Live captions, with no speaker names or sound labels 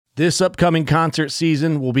This upcoming concert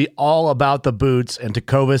season will be all about the boots, and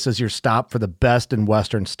Tecovas is your stop for the best in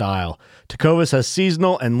Western style. Tecovas has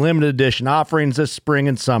seasonal and limited edition offerings this spring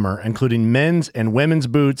and summer, including men's and women's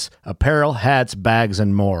boots, apparel, hats, bags,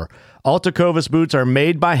 and more. All Tecovas boots are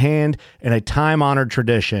made by hand in a time-honored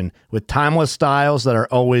tradition with timeless styles that are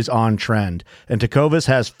always on trend. And Tecovas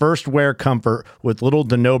has first wear comfort with little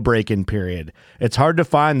to no break-in period. It's hard to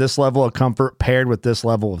find this level of comfort paired with this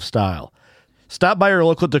level of style. Stop by your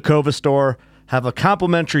local Tecovas store, have a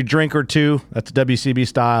complimentary drink or two, that's WCB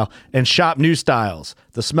style, and shop new styles.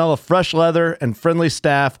 The smell of fresh leather and friendly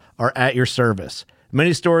staff are at your service.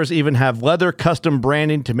 Many stores even have leather custom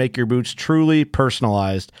branding to make your boots truly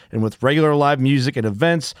personalized. And with regular live music and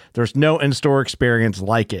events, there's no in-store experience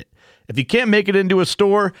like it. If you can't make it into a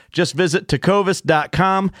store, just visit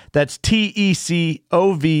tecovas.com. That's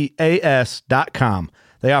TECOVAS.com.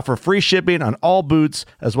 They offer free shipping on all boots,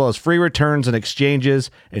 as well as free returns and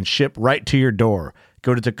exchanges, and ship right to your door.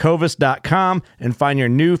 Go to tecovas.com and find your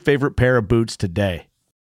new favorite pair of boots today.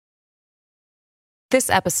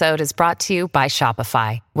 This episode is brought to you by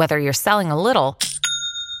Shopify. Whether you're selling a little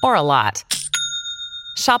or a lot,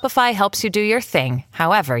 Shopify helps you do your thing,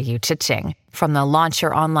 however you cha-ching. From the launch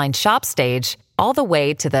your online shop stage, all the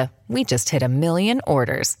way to the we just hit 1 million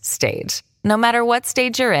orders stage. No matter what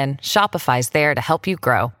stage you're in, Shopify's there to help you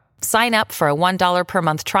grow. Sign up for a $1 per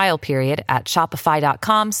month trial period at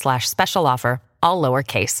shopify.com/special offer, all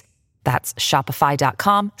lowercase. That's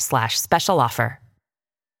shopify.com/special offer.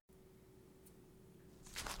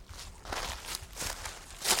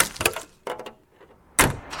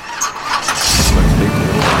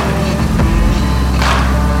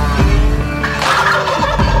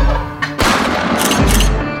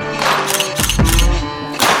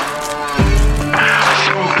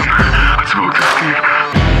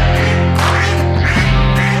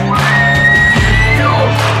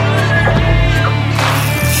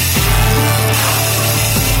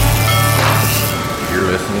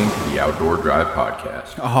 Outdoor Drive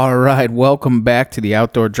Podcast. All right, welcome back to the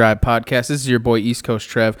Outdoor Drive Podcast. This is your boy East Coast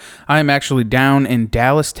Trev. I am actually down in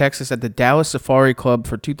Dallas, Texas at the Dallas Safari Club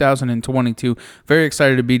for 2022. Very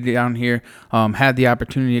excited to be down here. Had the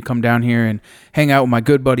opportunity to come down here and hang out with my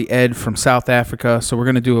good buddy Ed from South Africa. So we're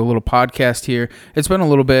going to do a little podcast here. It's been a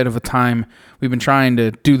little bit of a time. We've been trying to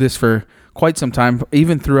do this for quite some time,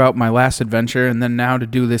 even throughout my last adventure, and then now to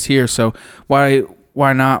do this here. So why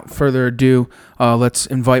not further ado, let's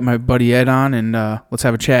invite my buddy Ed on and let's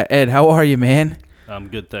have a chat. Ed, how are you, man? I'm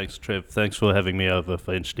good, thanks, Trev. Thanks for having me over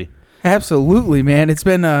for HD. Absolutely, man. It's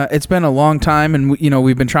been a long time, and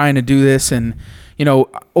we've been trying to do this, and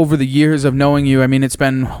over the years of knowing you, I mean, it's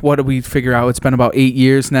been, what did we figure out? It's been about 8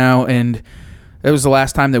 years now, and it was the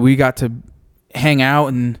last time that we got to hang out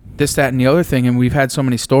and this, that, and the other thing, and we've had so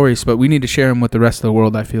many stories, but we need to share them with the rest of the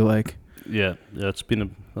world, I feel like. Yeah, it's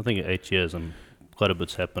been, I think, 8 years, and quite a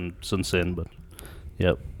bit's happened since then, but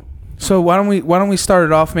yep. So why don't we start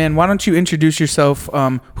it off, man? Why don't you introduce yourself,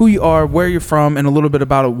 who you are, where you're from, and a little bit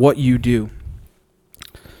about what you do.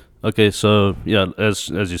 Okay, so yeah,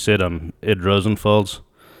 as you said, I'm Ed Rosenfels.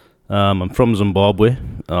 I'm from Zimbabwe.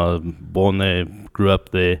 Born there, grew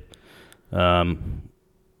up there. I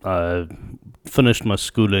finished my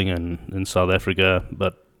schooling in South Africa,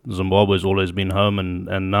 but Zimbabwe's always been home,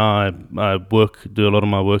 and now I do a lot of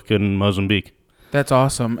my work in Mozambique. That's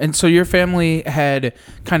awesome. And so your family had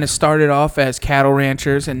kind of started off as cattle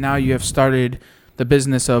ranchers, and now you have started the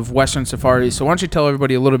business of Western Safaris. So why don't you tell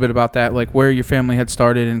everybody a little bit about that, like where your family had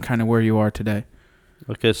started and kind of where you are today?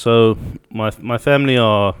 Okay, so my family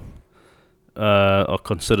are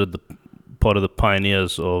considered the part of the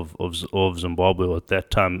pioneers of Zimbabwe. At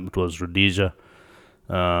that time, it was Rhodesia.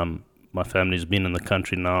 My family's been in the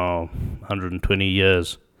country now 120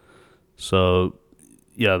 years. So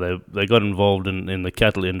yeah, they got involved in the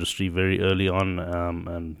cattle industry very early on,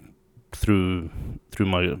 and through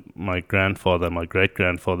my grandfather, my great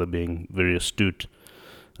grandfather being very astute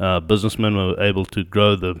businessmen, were able to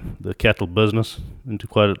grow the cattle business into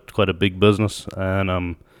quite a big business,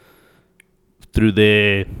 and through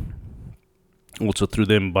them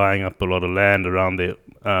buying up a lot of land around there,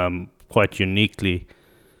 quite uniquely.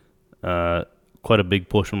 Quite a big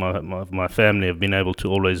portion of my family have been able to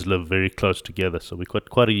always live very close together. So we're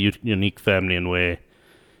quite a unique family in where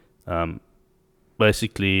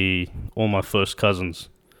basically all my first cousins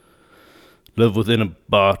live within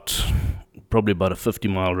probably about a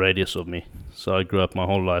 50-mile radius of me. So I grew up my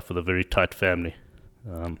whole life with a very tight family.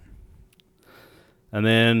 And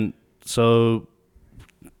then, so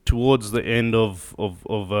towards the end of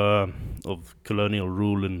colonial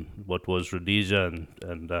rule in what was Rhodesia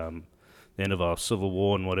and the end of our civil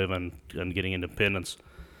war and whatever, and getting independence,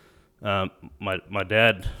 My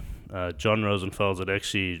dad, John Rosenfels, had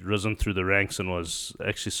actually risen through the ranks and was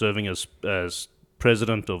actually serving as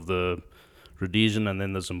president of the Rhodesian and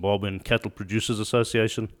then the Zimbabwean Cattle Producers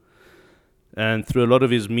Association. And through a lot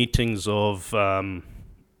of his meetings of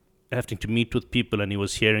having to meet with people, and he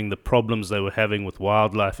was hearing the problems they were having with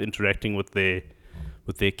wildlife interacting with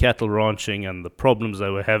their cattle ranching, and the problems they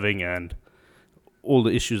were having, and all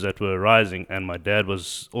the issues that were arising. And my dad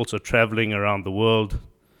was also traveling around the world,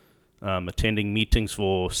 attending meetings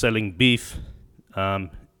for selling beef.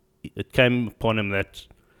 It came upon him that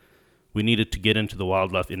we needed to get into the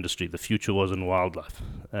wildlife industry. The future was in wildlife.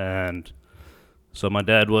 And so my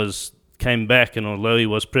dad came back, and although he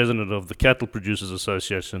was president of the Cattle Producers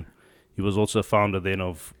Association, he was also founder then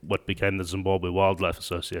of what became the Zimbabwe Wildlife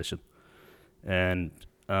Association. And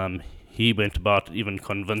he went about even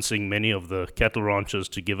convincing many of the cattle ranchers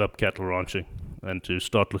to give up cattle ranching and to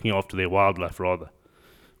start looking after their wildlife rather,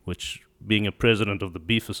 which, being a president of the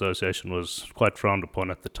Beef Association, was quite frowned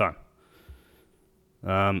upon at the time.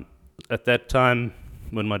 At that time,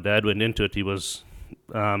 when my dad went into it, he was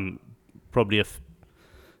probably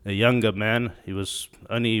a younger man. He was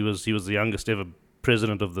the youngest ever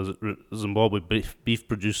president of the Zimbabwe Beef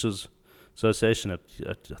Producers Association. I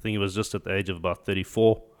think he was just at the age of about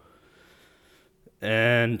 34.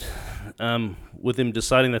 And with him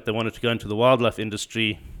deciding that they wanted to go into the wildlife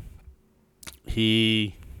industry,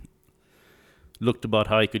 he looked about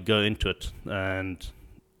how he could go into it. And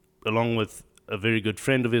along with a very good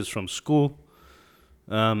friend of his from school,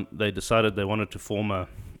 they decided they wanted to form a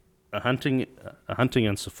hunting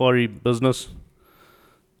and safari business.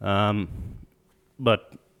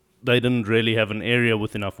 But they didn't really have an area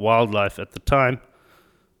with enough wildlife at the time,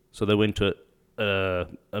 so they went to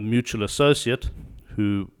a mutual associate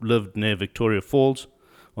who lived near Victoria Falls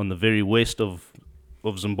on the very west of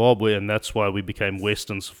Zimbabwe, and that's why we became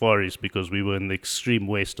Western Safaris, because we were in the extreme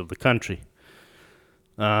west of the country.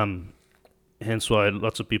 Hence why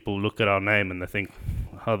lots of people look at our name and they think,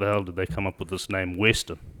 how the hell did they come up with this name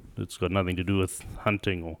Western? It's got nothing to do with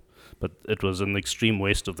hunting, but it was in the extreme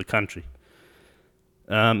west of the country.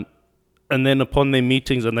 And then upon their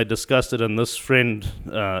meetings, and they discussed it, and this friend,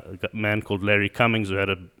 a man called Larry Cummings, who had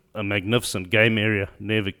a magnificent game area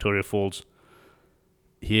near Victoria Falls,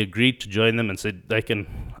 he agreed to join them and said they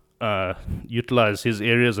can utilize his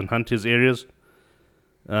areas and hunt his areas.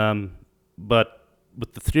 But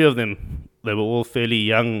with the three of them, they were all fairly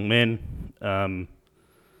young men,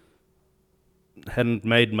 hadn't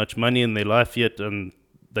made much money in their life yet, and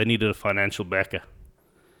they needed a financial backer.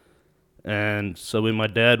 And so when my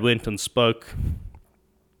dad went and spoke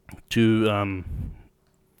to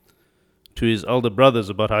his older brothers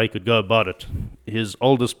about how he could go about it, his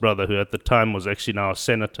oldest brother, who at the time was actually now a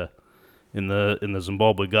senator in the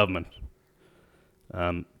Zimbabwe government,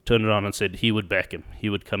 turned around and said he would back him. He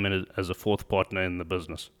would come in as a fourth partner in the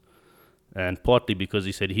business. And partly because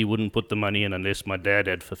he said he wouldn't put the money in unless my dad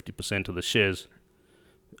had 50% of the shares,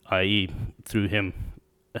 i.e. through him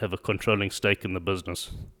have a controlling stake in the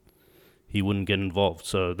business. He wouldn't get involved.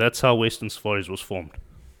 So that's how Western Safaris was formed.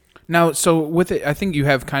 Now, so with it, I think you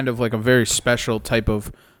have kind of like a very special type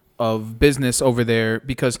of business over there,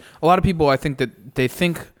 because a lot of people, I think that they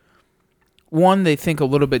think a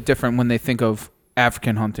little bit different when they think of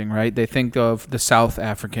African hunting, right? They think of the South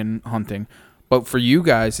African hunting. But for you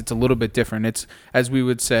guys, it's a little bit different. It's, as we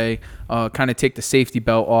would say, kind of take the safety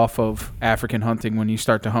belt off of African hunting when you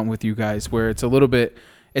start to hunt with you guys, where it's a little bit,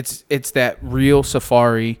 it's that real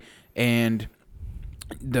safari. And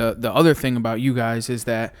the other thing about you guys is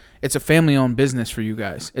that it's a family-owned business for you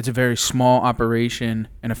guys. It's a very small operation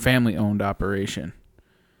and a family-owned operation.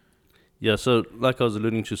 Yeah, so like I was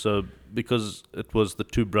alluding to, so because it was the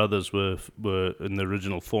two brothers were in the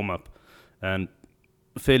original form-up, and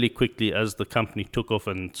fairly quickly as the company took off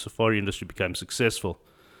and safari industry became successful,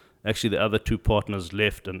 actually the other two partners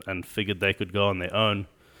left and figured they could go on their own.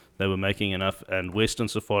 They were making enough, and Western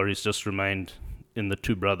Safaris just remained in the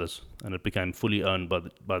two brothers, and it became fully owned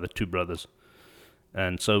by the two brothers.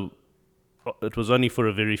 And so it was only for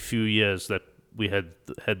a very few years that we had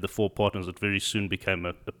the four partners. It very soon became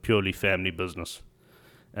a purely family business,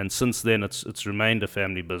 and since then it's remained a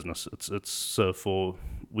family business. It's so for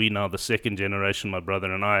we now, the second generation, my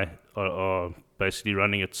brother and I are basically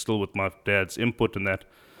running it still with my dad's input in that.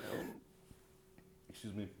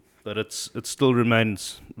 Excuse me. But it still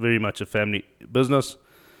remains very much a family business.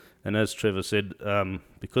 And as Trevor said,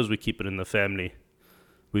 because we keep it in the family,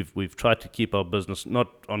 we've tried to keep our business not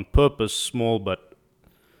on purpose small, but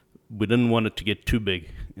we didn't want it to get too big.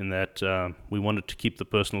 In that we wanted to keep the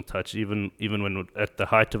personal touch, even when at the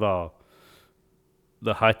height of our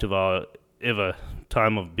ever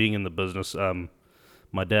time of being in the business,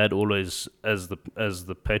 my dad always, as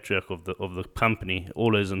the patriarch of the company,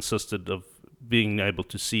 always insisted of being able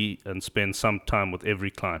to see and spend some time with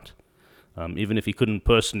every client. Even if he couldn't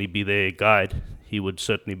personally be their guide, he would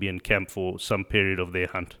certainly be in camp for some period of their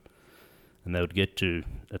hunt, and they would get to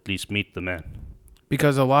at least meet the man.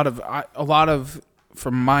 Because a lot of,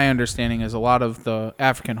 from my understanding, is a lot of the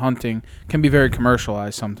African hunting can be very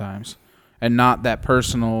commercialized sometimes, and not that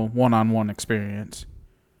personal one-on-one experience.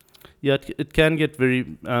 Yeah, it can get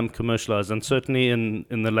very commercialized, and certainly in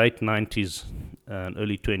the late 90s and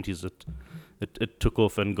early 20s, it took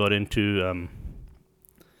off and got into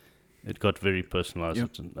it got very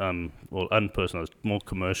personalized, well, unpersonalized, more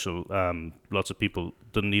commercial. Lots of people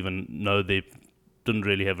didn't even know they didn't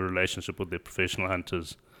really have a relationship with their professional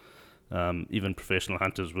hunters. Even professional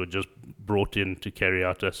hunters were just brought in to carry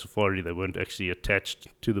out a safari. They weren't actually attached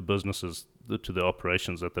to the businesses, to the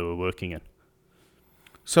operations that they were working in.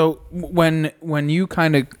 So when you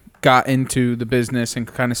kind of got into the business and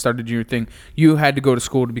kind of started your thing, you had to go to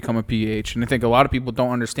school to become a PH. And I think a lot of people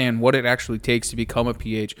don't understand what it actually takes to become a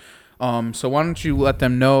PH. So why don't you let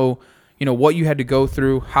them know, what you had to go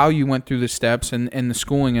through, how you went through the steps and the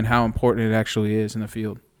schooling, and how important it actually is in the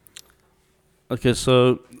field. Okay,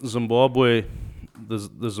 so Zimbabwe,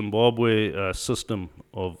 the Zimbabwe system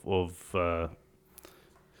of I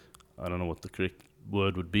don't know what the correct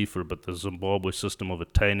word would be for it, but the Zimbabwe system of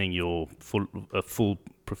attaining your full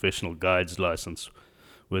professional guide's license,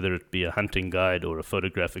 whether it be a hunting guide or a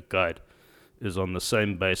photographic guide, is on the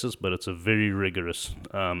same basis, but it's a very rigorous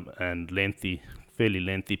and fairly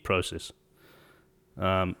lengthy process.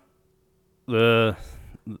 To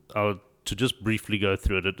just briefly go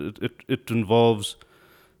through it involves,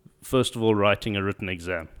 first of all, writing a written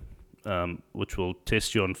exam, which will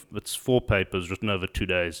test you on, it's 4 papers written over 2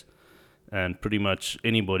 days, and pretty much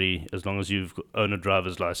anybody, as long as you own a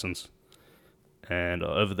driver's license and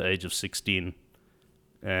are over the age of 16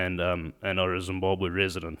 and are a Zimbabwe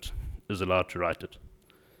resident, is allowed to write it.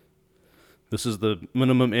 This is the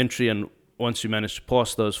minimum entry, and once you manage to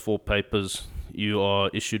pass those 4 papers, you are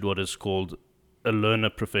issued what is called a learner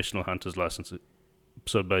professional hunter's license.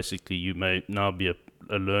 So basically, you may now be a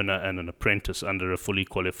learner and an apprentice under a fully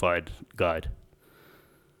qualified guide.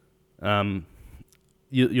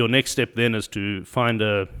 Your next step then is to find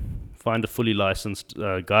a fully licensed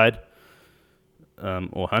guide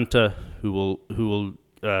or hunter who will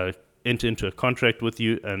enter into a contract with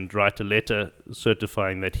you and write a letter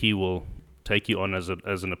certifying that he will take you on as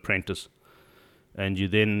an apprentice. And you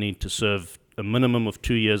then need to serve a minimum of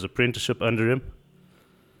 2 years apprenticeship under him,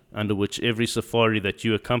 under which every safari that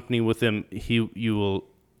you accompany with him, he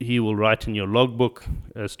will write in your logbook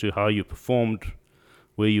as to how you performed,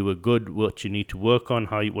 where you were good, what you need to work on,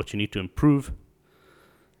 what you need to improve.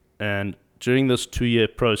 And during this 2-year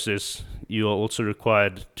process, you are also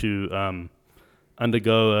required to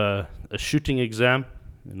undergo a shooting exam,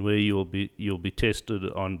 and where you'll be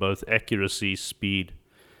tested on both accuracy, speed,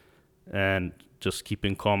 and just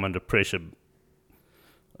keeping calm under pressure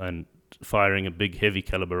and firing a big heavy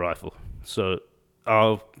caliber rifle. So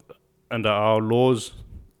under our laws,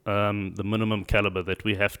 the minimum caliber that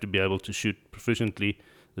we have to be able to shoot proficiently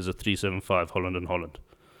is a .375 Holland & Holland.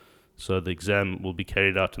 So the exam will be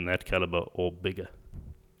carried out in that caliber or bigger.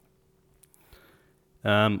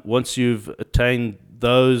 Once you've attained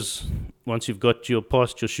those, once you've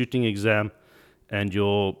passed your shooting exam, and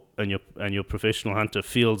your professional hunter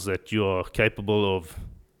feels that you are capable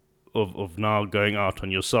of now going out on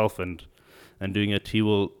yourself and doing it, he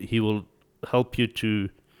will help you to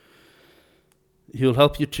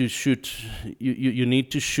shoot. You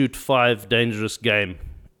need to shoot 5 dangerous game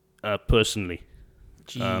personally.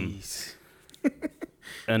 Jeez.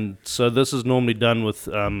 And so this is normally done with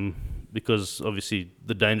because obviously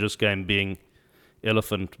the dangerous game being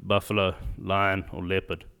elephant, buffalo, lion, or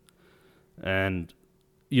leopard, and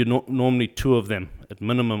normally 2 of them, at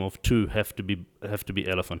minimum of 2, have to be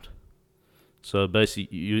elephant. So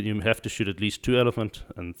basically, you have to shoot at least 2 elephant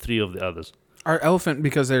and 3 of the others. Are elephant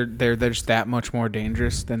because they're just that much more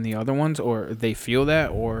dangerous than the other ones, or they feel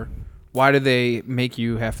that, or why do they make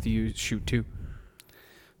you have to shoot 2?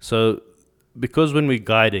 So, because when we're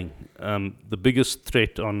guiding, the biggest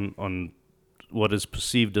threat on what is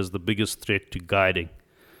perceived as the biggest threat to guiding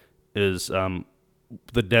is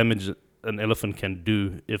the damage an elephant can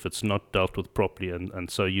do if it's not dealt with properly,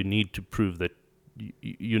 and so you need to prove that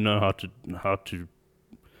you know how to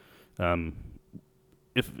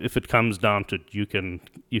if it comes down to it, you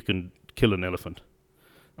can kill an elephant.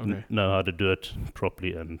 Okay. Know how to do it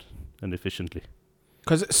properly and efficiently.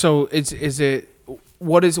 So is it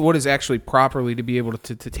what is actually properly to be able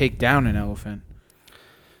to take down an elephant?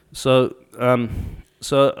 So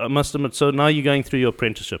I must admit, so now you're going through your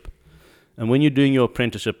apprenticeship. And when you're doing your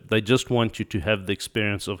apprenticeship, they just want you to have the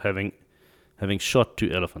experience of having shot 2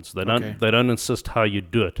 elephants. They don't insist how you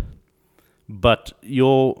do it. But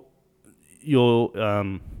your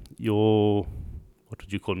what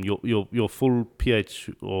did you call him? Your full PH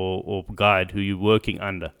or guide who you're working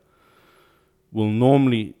under will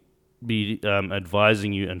normally be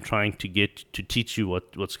advising you and trying to teach you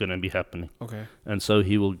what's going to be happening. Okay. And so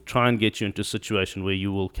he will try and get you into a situation where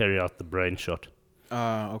you will carry out the brain shot.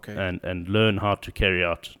 Okay. And learn how to carry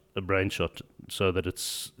out a brain shot, so that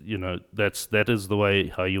it's that is the way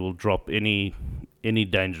how you will drop any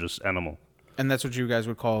dangerous animal. And that's what you guys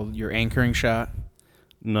would call your anchoring shot?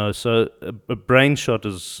 No, so a brain shot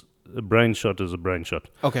is a brain shot.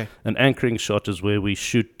 Okay. An anchoring shot is where we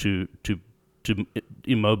shoot to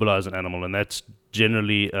immobilize an animal, and that's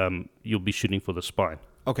generally you'll be shooting for the spine.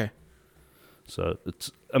 Okay. So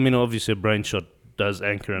obviously a brain shot does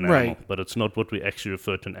anchor an animal, Right. but it's not what we actually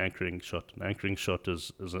refer to an anchoring shot. An anchoring shot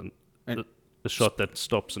is a shot that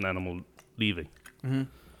stops an animal leaving. Mm-hmm.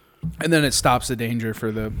 And then it stops the danger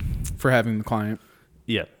for having the client.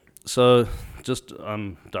 Yeah. So just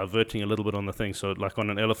diverting a little bit on the thing. So like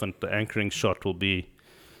on an elephant, the anchoring shot will be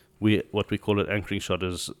what we call an anchoring shot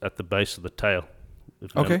is at the base of the tail.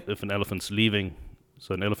 If an elephant's leaving,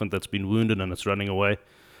 so an elephant that's been wounded and it's running away,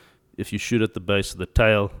 if you shoot at the base of the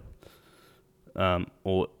tail,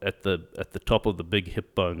 or at the top of the big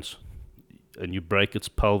hip bones, and you break its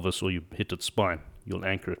pelvis or you hit its spine, you'll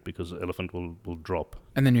anchor it because the elephant will drop.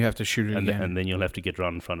 And then you have to shoot it again. And then you'll have to get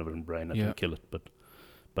right in front of it and brain it and kill it.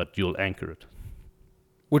 But you'll anchor it.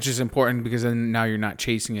 Which is important because then now you're not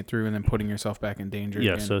chasing it through and then putting yourself back in danger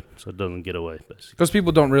again. So it doesn't get away, basically. Because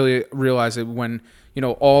people don't really realize it when,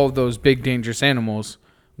 all of those big dangerous animals,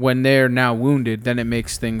 when they're now wounded, then it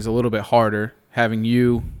makes things a little bit harder having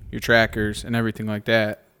you, your trackers, and everything like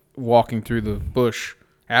that walking through the bush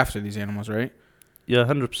after these animals, right? Yeah,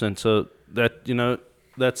 100%. So that,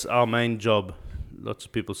 that's our main job. Lots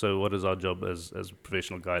of people say, what is our job as a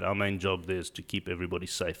professional guide? Our main job there is to keep everybody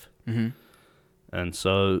safe. Mm-hmm. And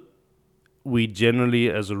so we generally,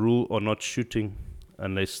 as a rule, are not shooting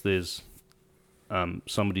unless there's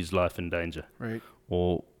somebody's life in danger. Right.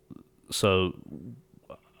 Or so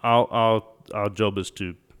our job is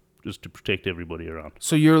to protect everybody around.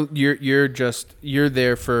 So you're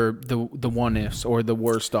there for the one ifs or the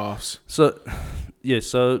worst offs. So yeah,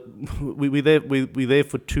 so we there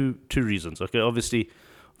for two reasons. Okay, obviously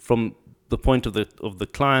from the point of the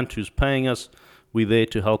client who's paying us, we're there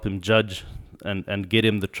to help him judge and get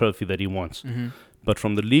him the trophy that he wants. Mm-hmm. But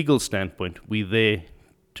from the legal standpoint, we're there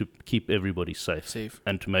to keep everybody safe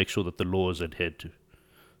and to make sure that the law is adhered to.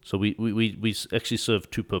 So we actually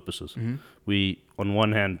serve two purposes. Mm-hmm. We, on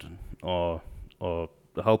one hand, are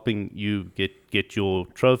helping you get your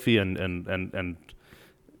trophy and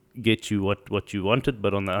get you what you wanted,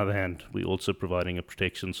 but on the other hand, we're also providing a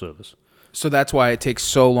protection service. So that's why it takes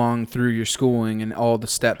so long through your schooling and all the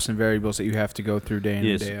steps and variables that you have to go through day in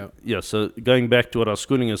and day out. Yeah, so going back to what our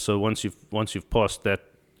schooling is, so once you've passed that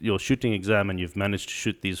your shooting exam and you've managed to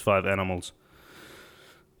shoot these 5 animals,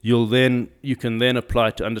 you can then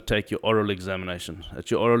apply to undertake your oral examination. At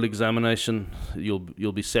your oral examination,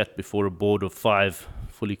 you'll be sat before a board of 5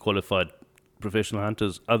 fully qualified professional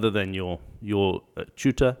hunters, other than your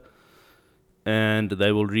tutor, and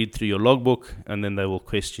they will read through your logbook, and then they will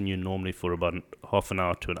question you normally for about half an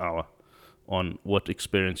hour to an hour on what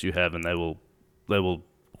experience you have, and they will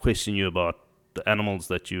question you about the animals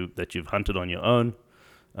that you've hunted on your own,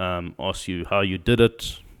 ask you how you did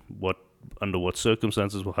it, under what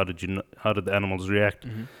circumstances, how did the animals react.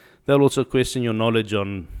 Mm-hmm. They'll also question your knowledge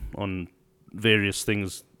on various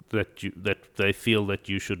things that they feel that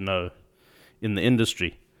you should know in the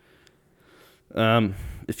industry.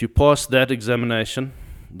 If you pass that examination,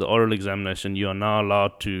 the oral examination, you are now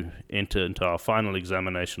allowed to enter into our final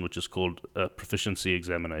examination, which is called a proficiency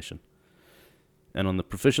examination. And on the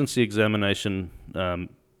proficiency examination,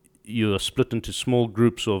 you are split into small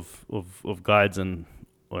groups of guides and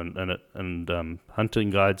hunting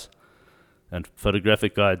guides and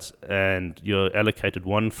photographic guides, and you're allocated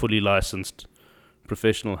one fully licensed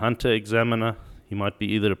professional hunter examiner. He might be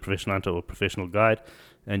either a professional hunter or a professional guide,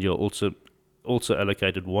 and you're also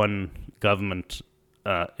allocated one government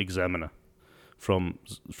examiner from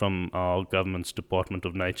our government's Department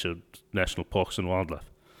of Nature, National Parks and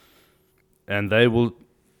Wildlife, and they will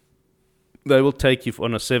take you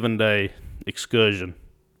on a 7-day excursion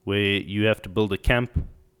where you have to build a camp.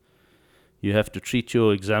 You have to treat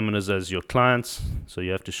your examiners as your clients, so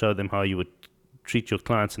you have to show them how you would treat your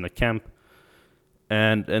clients in a camp,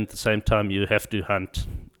 and at the same time you have to hunt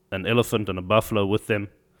an elephant and a buffalo with them,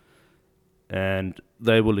 and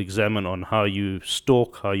they will examine on how you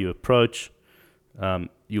stalk, how you approach.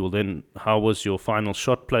 You will then, how was your final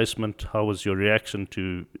shot placement? How was your reaction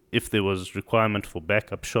to if there was requirement for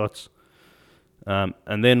backup shots?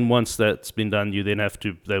 And then once that's been done,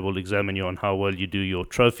 they will examine you on how well you do your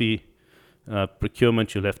trophy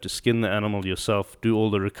procurement. You'll have to skin the animal yourself, do all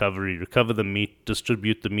the recovery, recover the meat,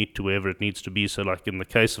 distribute the meat to wherever it needs to be. So like in the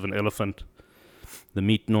case of an elephant, the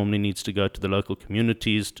meat normally needs to go to the local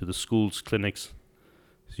communities, to the schools, clinics.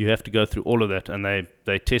 So you have to go through all of that, and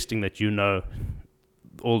they're testing that you know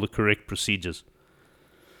all the correct procedures.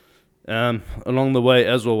 Along the way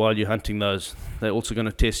as well, while you're hunting those, they're also going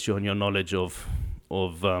to test you on your knowledge of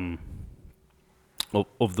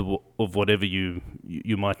whatever you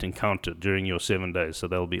might encounter during your 7 days. So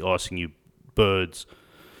they'll be asking you birds.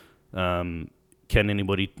 Can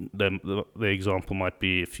anybody? The example might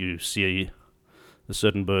be if you see a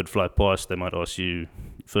certain bird fly past, they might ask you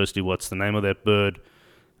firstly, what's the name of that bird?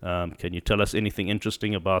 Can you tell us anything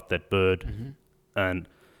interesting about that bird? Mm-hmm. And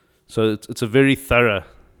so it's a very thorough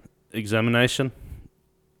examination,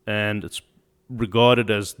 and it's regarded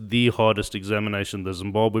as the hardest examination. The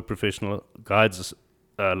Zimbabwe Professional Guides,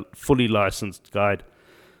 fully licensed guide,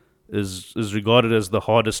 is regarded as the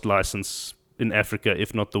hardest license in Africa,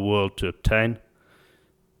 if not the world, to obtain.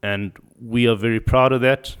 And we are very proud of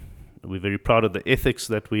that. We're very proud of the ethics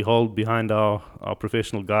that we hold behind our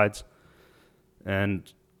professional guides,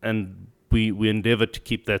 and we endeavor to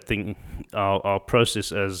keep that thing, our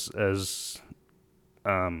process as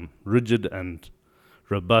rigid and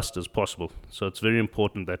robust as possible. So it's very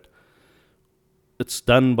important that it's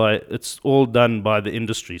all done by the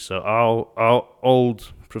industry. So our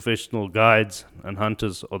old professional guides and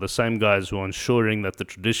hunters are the same guys who are ensuring that the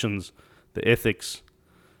traditions, the ethics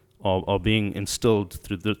are being instilled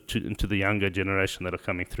into the younger generation that are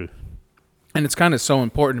coming through. And it's kind of so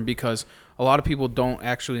important because a lot of people don't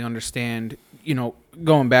actually understand,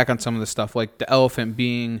 going back on some of the stuff, like the elephant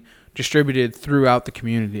being distributed throughout the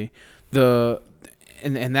community,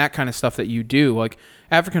 and that kind of stuff that you do. Like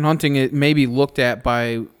African hunting, it may be looked at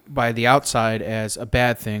by the outside as a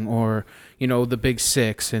bad thing, or the big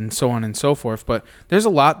six and so on and so forth. But there's a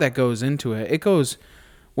lot that goes into it. It goes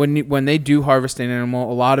when they do harvest an animal,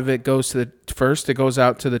 a lot of it goes it goes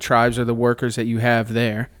out to the tribes or the workers that you have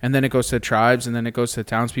there, and then it goes to the tribes, and then it goes to the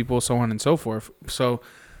townspeople, so on and so forth. So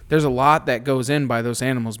there's a lot that goes in by those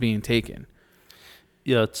animals being taken.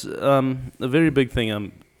 Yeah, it's a very big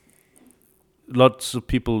thing. Lots of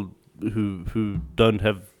people who don't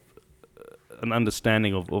have an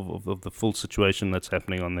understanding of the full situation that's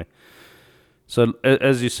happening on there. So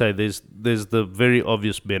as you say, there's the very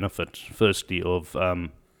obvious benefit. Firstly, of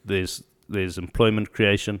there's employment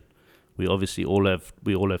creation. We obviously all have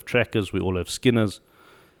trackers. We all have skinners.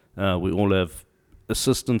 We all have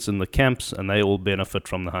assistants in the camps, and they all benefit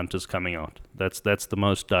from the hunters coming out. That's the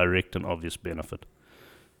most direct and obvious benefit.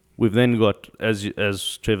 We've then got,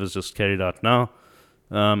 as Trevor's just carried out now,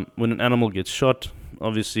 when an animal gets shot,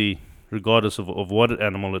 obviously, regardless of what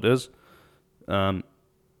animal it is,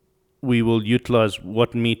 we will utilize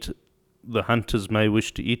what meat the hunters may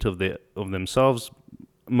wish to eat of themselves.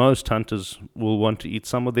 Most hunters will want to eat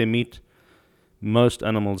some of their meat. Most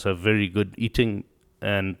animals have very good eating,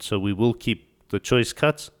 and so we will keep the choice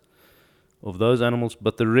cuts of those animals,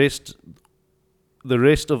 but the rest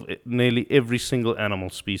of nearly every single animal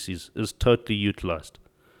species is totally utilized.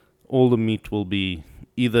 All the meat will be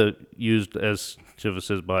either used, as Trevor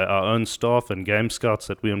says, by our own staff and game scouts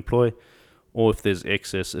that we employ, or if there's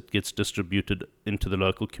excess, it gets distributed into the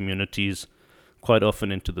local communities, quite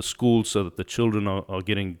often into the schools so that the children are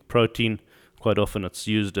getting protein. Quite often it's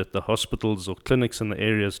used at the hospitals or clinics in the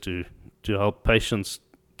areas to help patients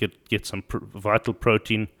get some vital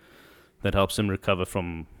protein that helps them recover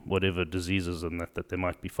from whatever diseases and that they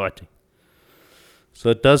might be fighting. So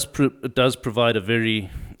it does provide a very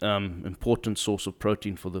important source of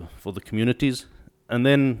protein for the communities. And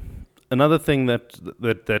then another thing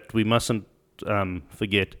that we mustn't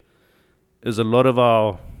forget is a lot of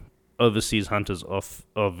our overseas hunters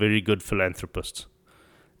are very good philanthropists,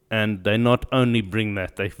 and they not only bring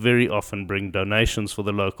that, they very often bring donations for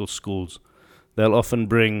the local schools. They'll often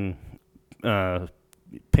bring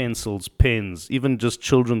pencils, pens, even just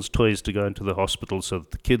children's toys to go into the hospital, so that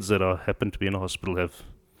the kids that happen to be in a hospital have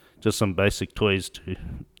just some basic toys to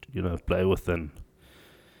play with. And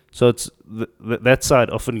so it's that side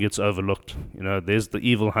often gets overlooked. There's the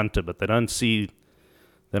evil hunter, but they don't see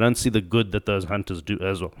the good that those hunters do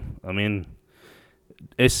as well. I mean,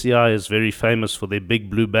 SCI is very famous for their big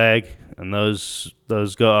blue bag. and those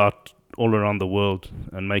go out all around the world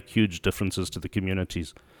and make huge differences to the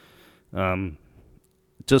communities.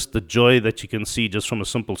 Just the joy that you can see just from a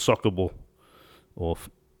simple soccer ball, or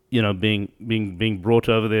being brought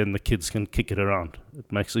over there and the kids can kick it around.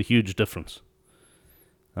 It makes a huge difference.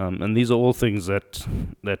 And these are all things that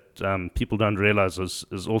people don't realize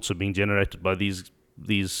is also being generated by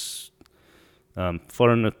these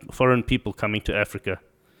foreign people coming to Africa.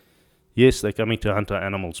 Yes, they're coming to hunt our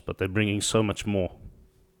animals, but they're bringing so much more.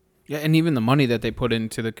 Yeah, and even the money that they put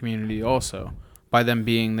into the community also, by them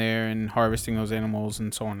being there and harvesting those animals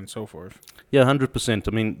and so on and so forth. Yeah, 100%.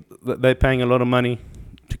 I mean, they're paying a lot of money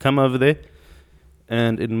to come over there,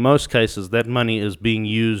 and in most cases, that money is being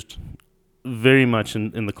used very much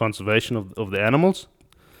in the conservation of the animals.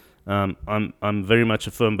 I'm very much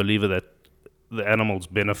a firm believer that the animals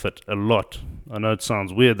benefit a lot. I know it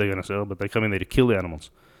sounds weird, they're going to say, oh, but they're coming there to kill the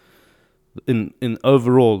animals. In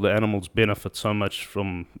overall, the animals benefit so much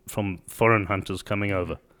from foreign hunters coming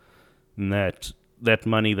over, and that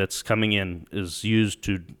money that's coming in is used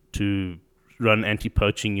to run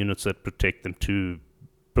anti-poaching units that protect them, to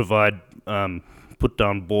provide put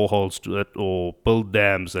down boreholes to it, or build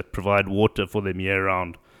dams that provide water for them year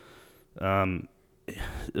round.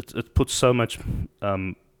 It puts so much.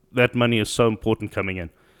 That money is so important coming in,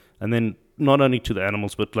 and then not only to the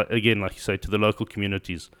animals, but like you say, to the local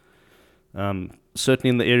communities. Certainly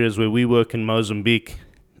in the areas where we work in Mozambique,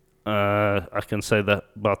 I can say that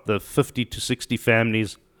about the 50 to 60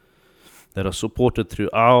 families that are supported through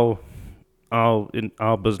our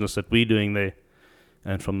business that we're doing there,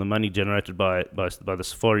 and from the money generated by the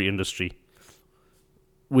safari industry,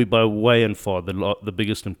 we by way and far the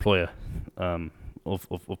biggest employer of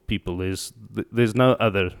people. There's no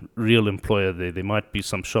other real employer there. There might be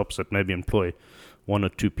some shops that maybe employ one or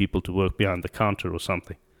two people to work behind the counter or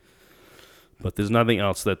something. But there's nothing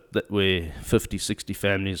else that where 50, 60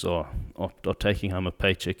 families are taking home a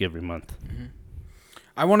paycheck every month. Mm-hmm.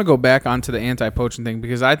 I want to go back onto the anti-poaching thing,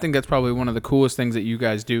 because I think that's probably one of the coolest things that you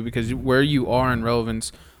guys do, because where you are in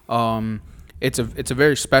Relevance, it's a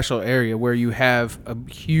very special area where you have a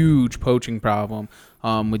huge poaching problem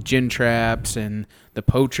with gin traps and the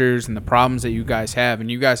poachers and the problems that you guys have,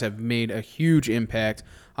 and you guys have made a huge impact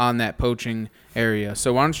on that poaching area.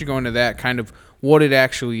 So why don't you go into that, kind of what it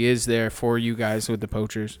actually is there for you guys with the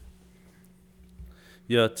poachers?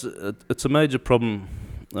 Yeah, it's a major problem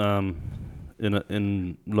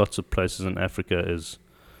in lots of places in Africa is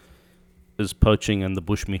poaching and the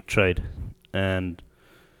bushmeat trade. And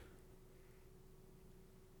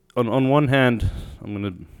on one hand, I'm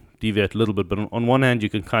going to deviate a little bit, but on one hand you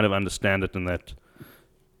can kind of understand it in that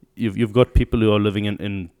you've got people who are living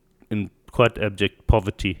in quite abject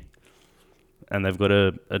poverty, and they've got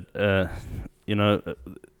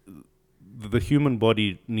the human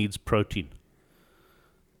body needs protein,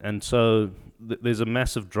 and so there's a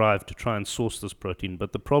massive drive to try and source this protein.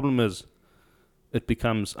 But the problem is, it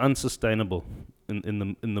becomes unsustainable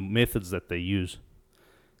in the methods that they use,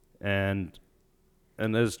 and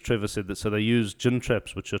as Trevor said, so they use gin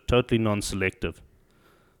traps, which are totally non-selective,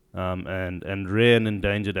 and rare and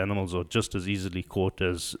endangered animals are just as easily caught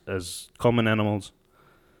as common animals.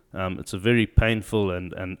 It's a very painful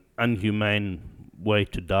and inhumane way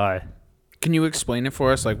to die. Can you explain it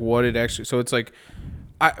for us, like what it actually? So it's like,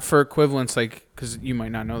 for equivalence, like, because you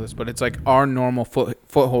might not know this, but it's like our normal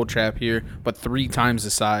foothold trap here, but 3 times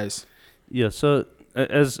the size. Yeah. So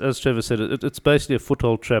as Trevor said, it's basically a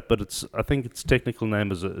foothold trap, but I think its technical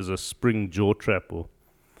name is a spring jaw trap, or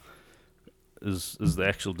is the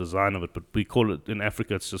actual design of it. But we call it in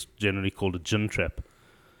Africa, it's just generally called a gin trap,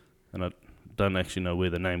 and I don't actually know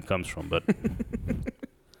where the name comes from, but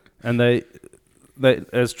and they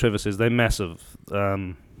as Trevor says, they're massive.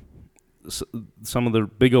 Some of the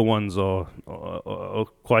bigger ones are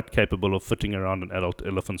quite capable of fitting around an adult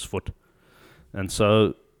elephant's foot, and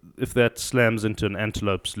so if that slams into an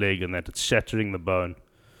antelope's leg and that it's shattering the bone,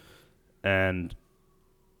 and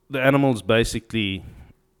the animals basically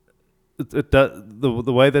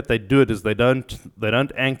the way that they do it is they don't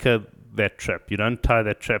anchor that trap. You don't tie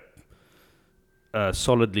that trap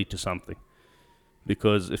solidly to something,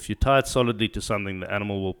 because if you tie it solidly to something, the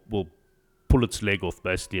animal will pull its leg off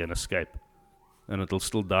basically and escape, and it'll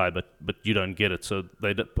still die, but you don't get it. So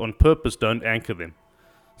they on purpose don't anchor them,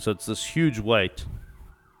 so it's this huge weight,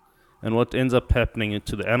 and what ends up happening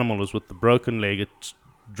to the animal is with the broken leg, it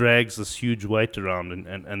drags this huge weight around,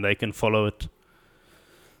 and they can follow it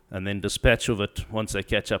and then dispatch of it once they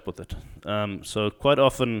catch up with it. So quite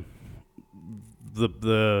often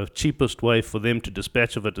the cheapest way for them to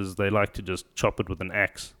dispatch of it is they like to just chop it with an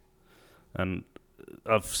axe, and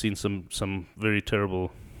I've seen some very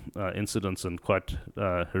terrible incidents and quite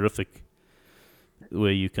horrific,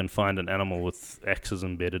 where you can find an animal with axes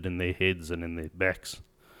embedded in their heads and in their backs,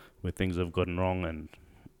 where things have gotten wrong, and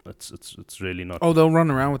it's really not. Oh, they'll run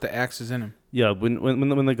around with the axes in them. Yeah, when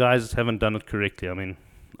the guys haven't done it correctly. I mean,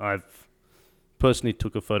 I've personally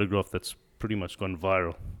took a photograph that's pretty much gone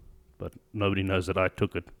viral, but nobody knows that I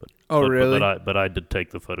took it. Really? But I did take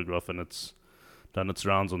the photograph, and it's done its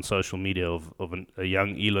rounds on social media of a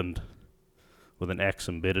young eland with an axe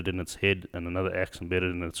embedded in its head and another axe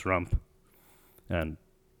embedded in its rump, and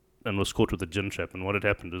was caught with a gin trap. And what had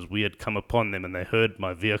happened is we had come upon them, and they heard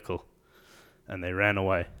my vehicle, and they ran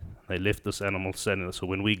away. They left this animal standing there. So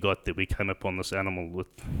when we got there, we came upon this animal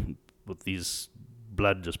with these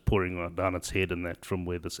blood just pouring down its head, and that from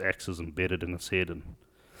where this axe is embedded in its head, and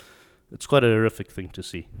it's quite a horrific thing to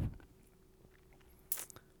see.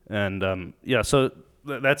 And so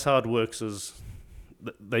that's how it works. Is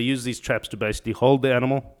they use these traps to basically hold the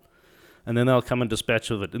animal, and then they'll come and dispatch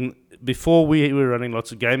of it. And before we were running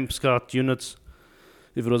lots of game scout units.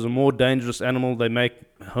 If it was a more dangerous animal, they make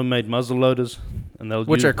homemade muzzle loaders, and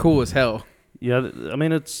which are cool as hell. Yeah, I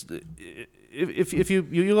mean, it's if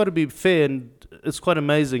you got to be fair, and it's quite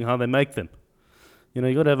amazing how they make them. You know,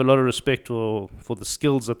 you got to have a lot of respect for the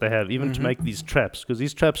skills that they have, even to make these traps, because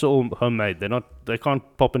these traps are all homemade. They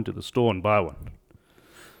can't pop into the store and buy one.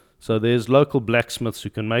 So there's local blacksmiths who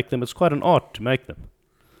can make them. It's quite an art to make them.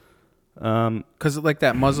 Because like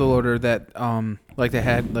that muzzle loader that like they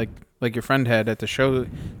had like your friend had at the show,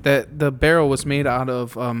 that the barrel was made out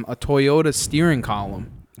of a Toyota steering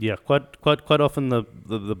column. Yeah, quite often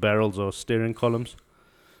the barrels are steering columns.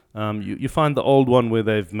 You find the old one where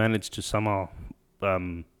they've managed to somehow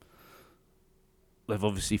they've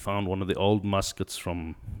obviously found one of the old muskets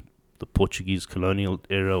from the Portuguese colonial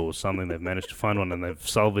era or something. They've managed to find one, and they've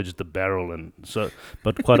salvaged the barrel, and so.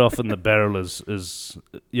 But quite often the barrel is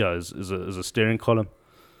a steering column.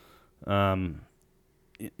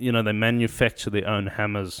 You know, they manufacture their own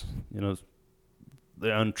hammers. You know,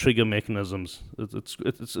 their own trigger mechanisms.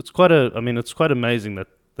 It's quite amazing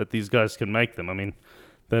that these guys can make them. I mean,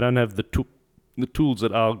 they don't have the tools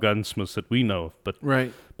that our gunsmiths that we know of,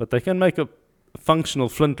 but they can make a functional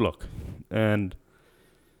flintlock, and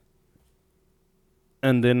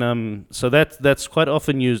then so that's quite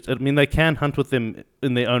often used. I mean, they can hunt with them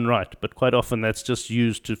in their own right, but quite often that's just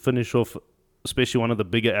used to finish off, especially one of the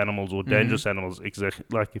bigger animals or dangerous animals. Exactly,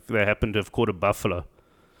 like if they happen to have caught a buffalo.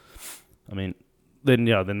 I mean, then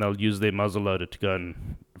they'll use their muzzle loader to go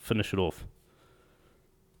and finish it off.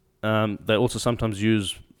 They also sometimes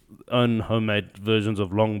use own homemade versions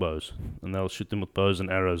of longbows, and they'll shoot them with bows and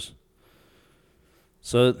arrows.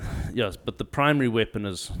 So, yes, but the primary weapon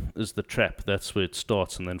is the trap. That's where it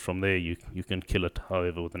starts, and then from there you can kill it,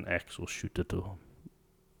 however, with an axe or shoot it.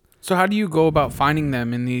 So how do you go about finding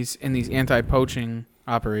them in these anti-poaching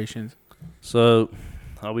operations? So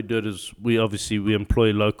how we do it is we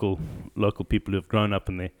employ local people who have grown up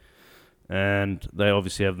in there, and they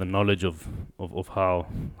obviously have the knowledge of how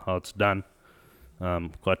it's done.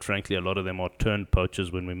 Quite frankly, a lot of them are turned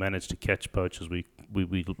poachers. When we manage to catch poachers, we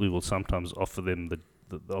will sometimes offer them the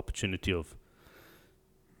opportunity of,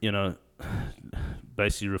 you know,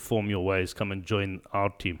 basically reform your ways, come and join our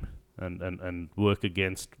team and work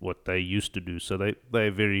against what they used to do. So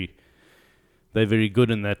they're very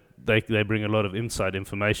good in that they bring a lot of inside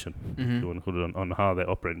information, if you want to call it, on how they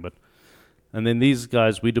operate. And then these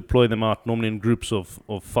guys, we deploy them out normally in groups of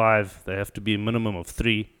 5. They have to be a minimum of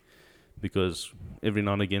 3, because every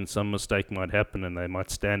now and again some mistake might happen and they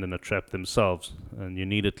might stand in a trap themselves, and you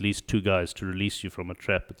need at least 2 guys to release you from a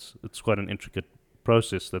trap. It's quite an intricate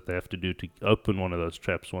process that they have to do to open one of those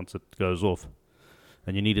traps once it goes off,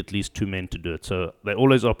 and you need at least 2 men to do it. So they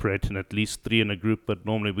always operate in at least 3 in a group, but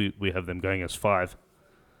normally we have them going as 5,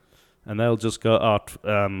 and they'll just go out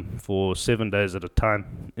for 7 days at a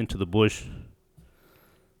time into the bush.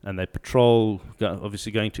 And they patrol,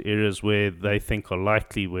 obviously going to areas where they think are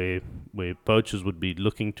likely, where poachers would be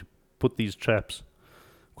looking to put these traps,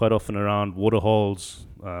 quite often around water holes,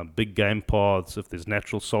 big game paths. If there's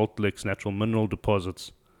natural salt licks, natural mineral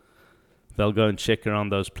deposits, they'll go and check around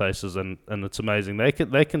those places, and it's amazing.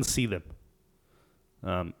 They can see them.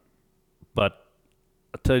 But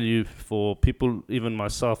I tell you, for people, even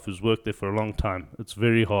myself, who's worked there for a long time, it's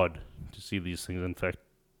very hard to see these things. In fact,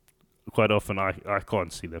 quite often I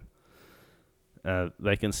can't see them.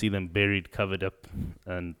 They can see them buried, covered up,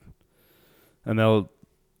 and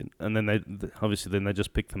then they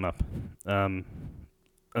just pick them up. And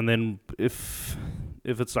then if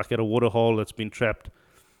it's like at a water hole that's been trapped,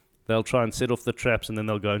 they'll try and set off the traps, and then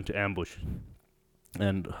they'll go into ambush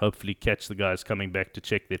and hopefully catch the guys coming back to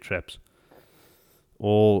check their traps.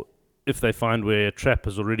 or if they find where a trap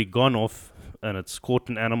has already gone off and it's caught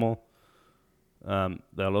an animal,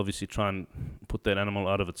 they'll obviously try and put that animal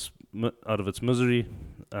out of its misery.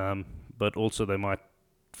 But also they might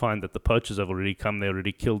find that the poachers have already come, they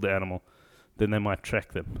already killed the animal. Then they might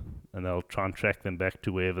track them, and they'll try and track them back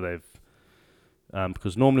to wherever they've.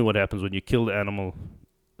 Because normally what happens when you kill the animal,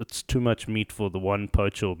 it's too much meat for the one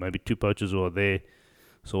poacher or maybe two poachers who are there.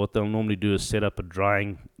 So what they'll normally do is set up a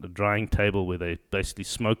drying table where they basically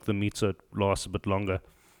smoke the meat so it lasts a bit longer,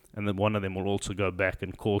 and then one of them will also go back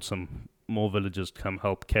and call some more villagers to come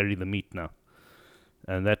help carry the meat now.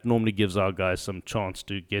 And that normally gives our guys some chance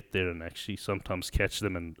to get there and actually sometimes catch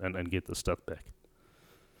them and get the stuff back.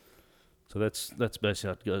 So that's basically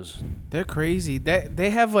how it goes. They're crazy.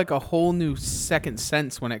 They have like a whole new second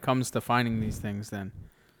sense when it comes to finding these things then.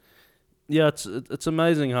 Yeah, it's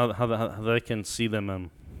amazing how they can see them,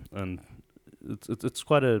 and it's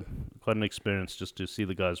quite an experience just to see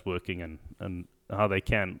the guys working and how they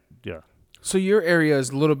can. Yeah. So your area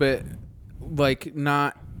is a little bit like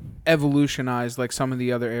not evolutionized like some of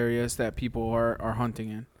the other areas that people are hunting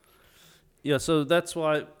in. Yeah, so that's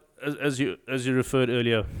why, as you referred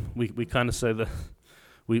earlier, we kind of say that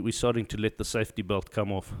we're starting to let the safety belt come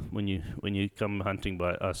off when you come hunting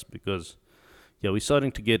by us, because we're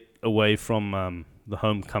starting to get away from the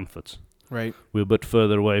home comforts. Right. We're a bit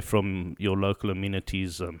further away from your local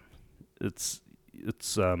amenities. It's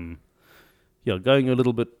going a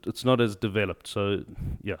little bit. It's not as developed. So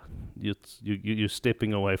you're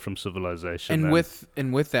stepping away from civilization. And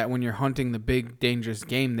with that, when you're hunting the big dangerous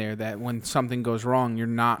game there, that when something goes wrong, you're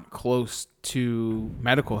not close to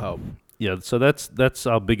medical help. Yeah. So that's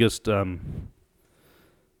our biggest.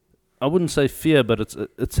 I wouldn't say fear, but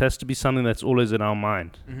it has to be something that's always in our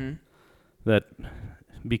mind. Mm-hmm. That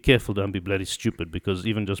be careful, don't be bloody stupid, because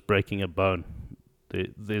even just breaking a bone,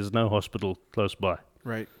 there's no hospital close by.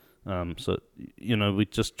 Right. So we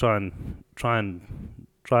just try and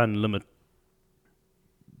limit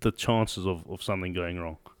the chances of something going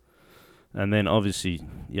wrong, and then obviously,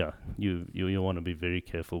 you want to be very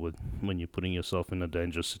careful when you're putting yourself in a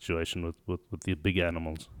dangerous situation with the big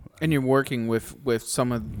animals. And you're working with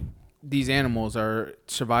some of these animals are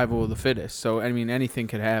survival of the fittest. So I mean, anything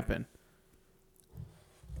could happen.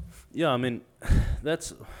 Yeah, I mean,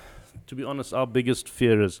 that's, to be honest, our biggest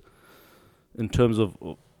fear is, in terms of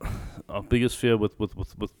our biggest fear with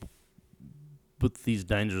these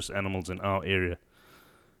dangerous animals in our area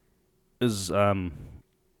is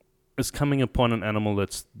coming upon an animal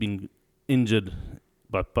that's been injured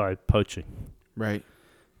by poaching. Right.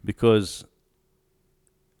 Because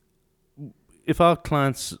if our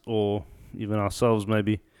clients, or even ourselves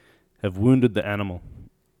maybe, have wounded the animal,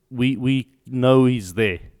 we know he's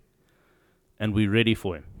there, and we're ready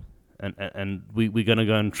for him, and we're going to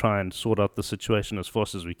go and try and sort out the situation as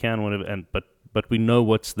fast as we can, whatever. But we know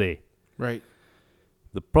what's there. Right.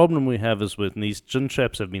 The problem we have is when these gin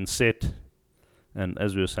traps have been set, and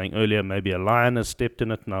as we were saying earlier, maybe a lion has stepped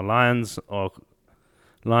in it. Now lions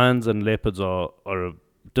and leopards are a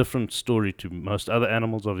different story to most other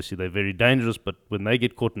animals. Obviously, they're very dangerous, but when they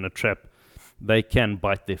get caught in a trap, they can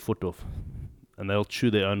bite their foot off, and they'll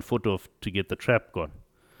chew their own foot off to get the trap gone.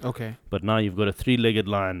 Okay. But now you've got a three-legged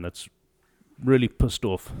lion that's really pissed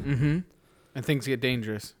off. Mm-hmm. And things get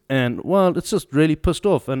dangerous. And, well, it's just really pissed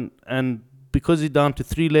off. And because he's down to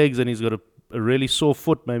 3 legs and he's got a really sore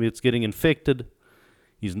foot, maybe it's getting infected,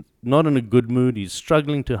 he's not in a good mood, he's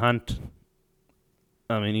struggling to hunt.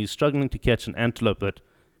 I mean, he's struggling to catch an antelope, but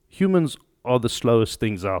humans are the slowest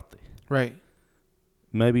things out there. Right.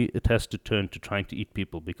 Maybe it has to turn to trying to eat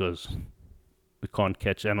people because we can't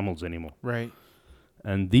catch animals anymore. Right.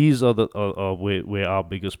 And these are where our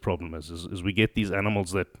biggest problem is we get these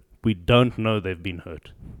animals that we don't know they've been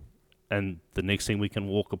hurt, and the next thing we can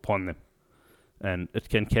walk upon them, and it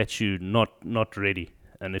can catch you not ready.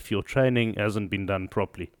 And if your training hasn't been done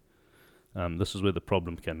properly, this is where the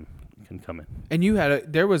problem can come in. And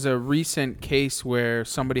there was a recent case where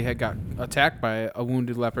somebody had got attacked by a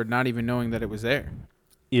wounded leopard, not even knowing that it was there.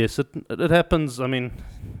 Yes, it happens. I mean,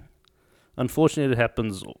 unfortunately, it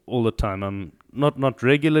happens all the time. Not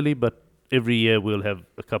regularly, but every year we'll have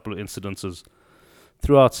a couple of incidences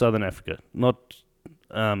throughout Southern Africa. Not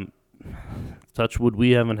touch wood,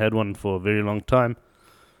 we haven't had one for a very long time.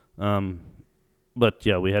 But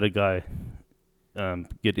yeah, we had a guy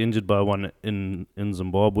get injured by one in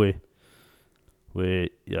Zimbabwe, where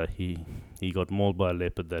he got mauled by a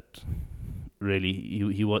leopard that really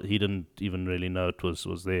he didn't even really know it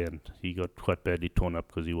was there, and he got quite badly torn up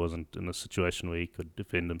because he wasn't in a situation where he could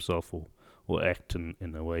defend himself or act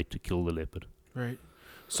in a way to kill the leopard. Right.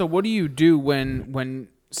 So what do you do when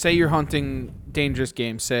say you're hunting dangerous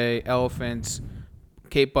game, say elephants,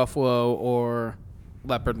 Cape buffalo, or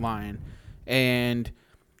leopard lion, and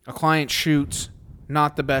a client shoots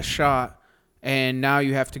not the best shot, and now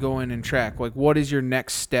you have to go in and track. Like, what is your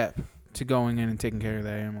next step to going in and taking care of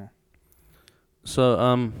that animal?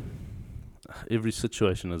 So every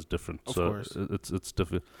situation is different. Of so course. it's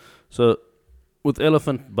different. So with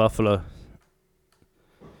elephant, buffalo,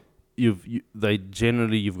 you've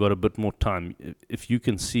got a bit more time. If you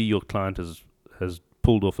can see your client has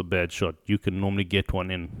pulled off a bad shot, you can normally get one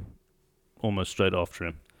in almost straight after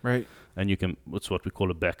him. Right. And it's what we call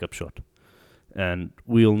a backup shot. And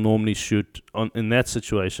we'll normally shoot in that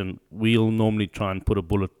situation. We'll normally try and put a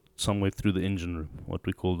bullet somewhere through the engine room, what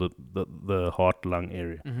we call the heart lung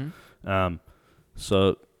area. Mm-hmm.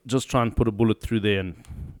 So just try and put a bullet through there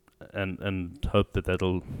and hope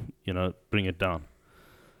that'll bring it down.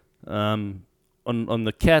 On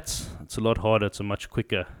the cats, it's a lot harder. It's a much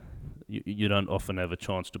quicker. You don't often have a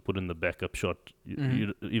chance to put in the backup shot.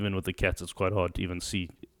 Even with the cats, it's quite hard to even see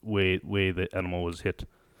where the animal was hit.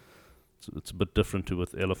 It's a bit different to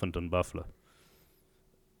with elephant and buffalo.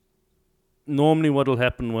 Normally, what will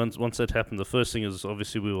happen once that happens, the first thing is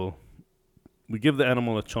obviously we give the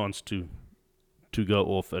animal a chance to go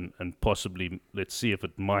off and possibly let's see if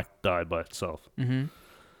it might die by itself. Mm-hmm.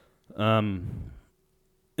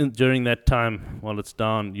 During that time, while it's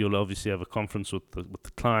down, you'll obviously have a conference with the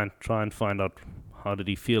client, try and find out how did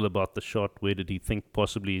he feel about the shot, where did he think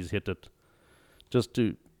possibly he's hit it, just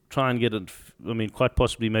to try and get it. I mean, quite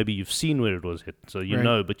possibly maybe you've seen where it was hit, so you Right.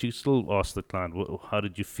 know, but you still ask the client, how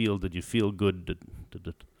did you feel? Did you feel good? Did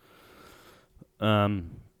it?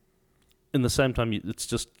 In the same time, it's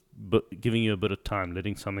just giving you a bit of time,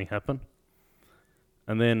 letting something happen,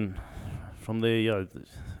 and then from there,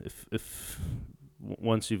 if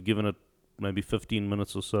once you've given it maybe 15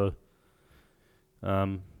 minutes or so,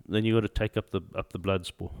 then you got to take up the blood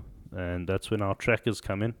spore, and that's when our trackers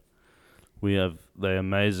come in. They're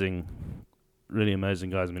amazing, really amazing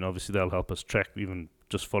guys. I mean, obviously they'll help us track even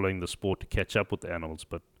just following the spore to catch up with the animals,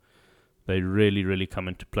 but they really, really come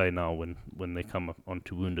into play now when they come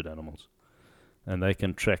onto wounded animals, and they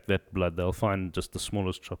can track that blood. They'll find just the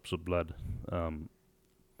smallest drops of blood.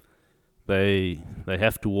 They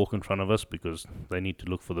have to walk in front of us because they need to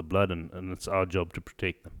look for the blood, and it's our job to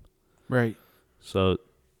protect them. Right. So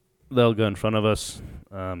they'll go in front of us,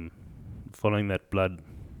 following that blood,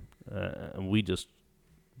 and we just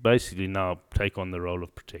basically now take on the role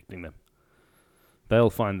of protecting them. They'll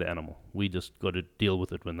find the animal. We just got to deal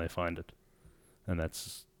with it when they find it, and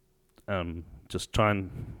that's just try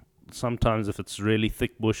and sometimes if it's really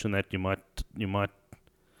thick bush and that you might.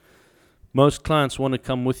 Most clients want to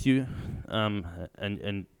come with you,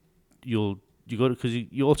 and you got because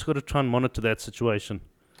you also got to try and monitor that situation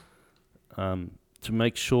to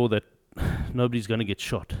make sure that nobody's going to get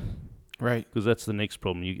shot. Right. Because that's the next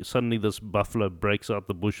problem. Suddenly this buffalo breaks out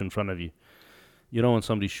the bush in front of you. You don't want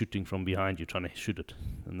somebody shooting from behind you trying to shoot it,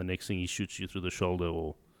 and the next thing he shoots you through the shoulder.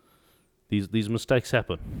 Or these mistakes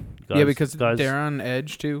happen. Guys, because they're on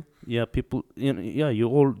edge too. Yeah, people. You're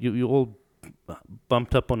all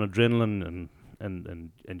bumped up on adrenaline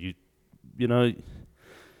and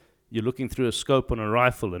you're looking through a scope on a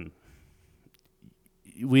rifle, and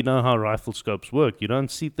we know how rifle scopes work. You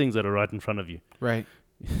don't see things that are right in front of you. Right.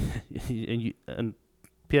 and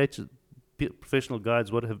professional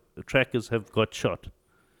guides, trackers have got shot.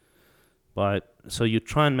 So you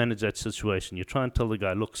try and manage that situation. You try and tell the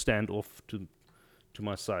guy, look, stand off to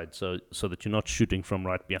my side, so that you're not shooting from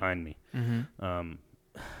right behind me. Mm-hmm.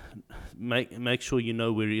 Make sure you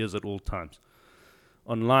know where he is at all times.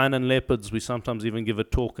 On lion and leopards, we sometimes even give a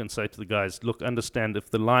talk and say to the guys, look, understand, if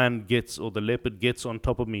the lion gets or the leopard gets on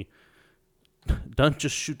top of me, don't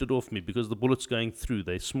just shoot it off me because the bullet's going through.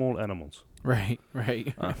 They're small animals. Right.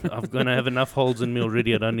 I'm going to have enough holes in me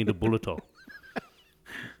already. I don't need a bullet hole.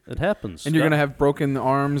 It happens. And you're going to have broken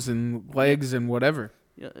arms and legs and whatever.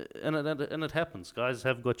 Yeah, and it happens. Guys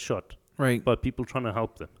have got shot. Right. By people trying to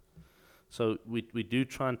help them. So we do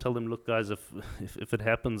try and tell them, look, guys, if it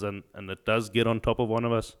happens and it does get on top of one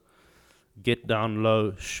of us, get down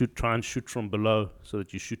low, try and shoot from below so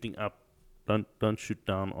that you're shooting up. Don't shoot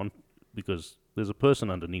down on, because there's a person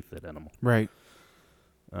underneath that animal. Right.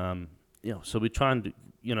 So we try and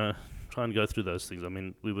go through those things. I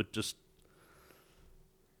mean, we would just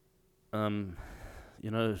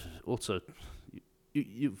also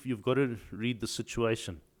you've got to read the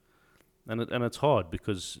situation. And it's hard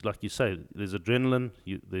because, like you say, there's adrenaline,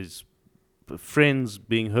 there's friends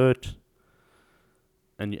being hurt,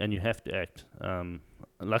 and you have to act.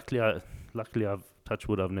 Luckily, I've touched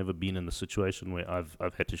wood. I've never been in a situation where I've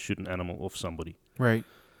had to shoot an animal off somebody. Right.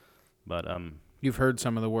 But You've heard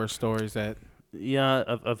some of the worst stories that. yeah,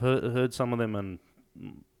 I've heard some of them, and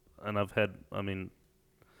I've had. I mean,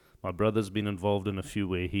 my brother's been involved in a few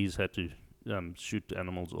where he's had to shoot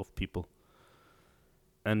animals off people,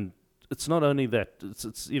 and it's not only that.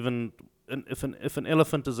 It's even if an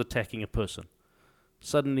elephant is attacking a person,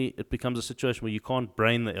 suddenly it becomes a situation where you can't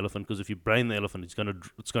brain the elephant, because if you brain the elephant,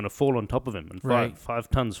 it's gonna fall on top of him, and Right. five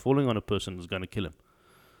tons falling on a person is gonna kill him.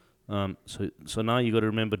 So now you got to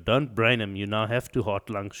remember, don't brain him. You now have to heart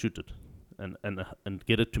lung shoot it, and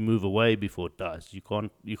get it to move away before it dies. You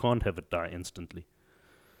can't have it die instantly.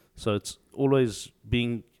 So it's always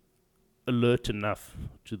being alert enough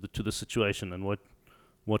to the situation and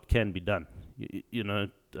what can be done.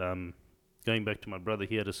 Going back to my brother,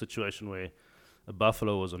 he had a situation where a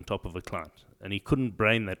buffalo was on top of a client, and he couldn't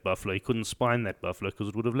brain that buffalo. He couldn't spine that buffalo because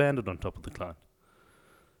it would have landed on top of the client.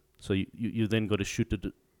 So you then got to shoot it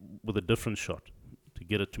with a different shot to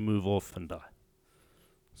get it to move off and die.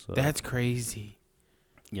 So That's crazy.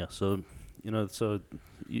 yeah. So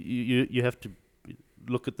you have to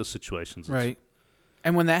look at the situations. Right.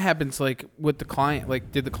 And when that happens, like with the client,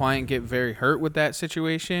 like did the client get very hurt with that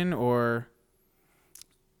situation, or?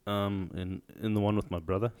 In the one with my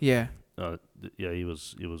brother, Yeah. yeah, he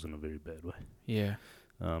was in a very bad way. Yeah.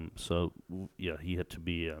 He had to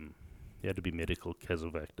be medical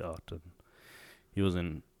casevaced out,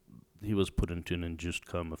 and he was put into an induced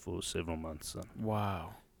coma for several months. And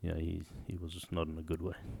Wow. yeah, he was just not in a good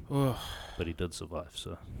way, Ugh. but he did survive.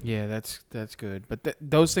 So Yeah, that's good. But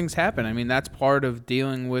those things happen. I mean, that's part of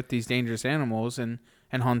dealing with these dangerous animals and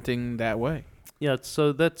hunting that way. yeah,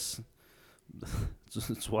 so that's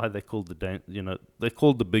why they called they're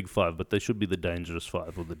called the big five, but they should be the dangerous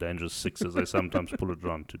five or the dangerous six, as they sometimes pull it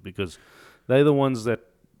around to, because they're the ones that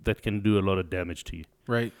can do a lot of damage to you.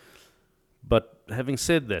 Right. But having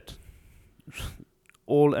said that,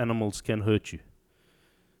 all animals can hurt you.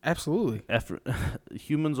 Absolutely.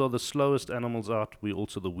 Humans are the slowest animals out. We're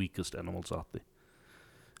also the weakest animals out there.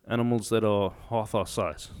 Animals that are half our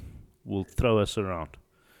size will throw us around.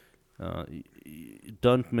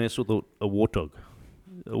 Don't mess with a warthog.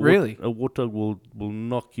 Really? A warthog will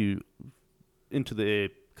knock you into the air,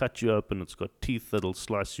 cut you open. It's got teeth that'll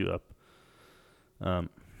slice you up.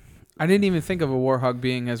 I didn't even think of a warthog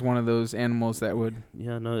being as one of those animals that would.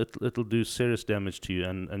 Yeah, no, it'll do serious damage to you,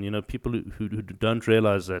 and people who don't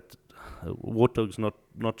realize that warthog's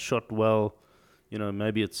not shot well.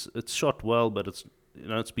 Maybe it's shot well, but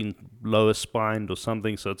it's been lower spined or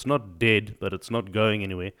something, so it's not dead, but it's not going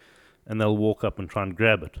anywhere, and they'll walk up and try and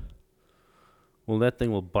grab it. Well, that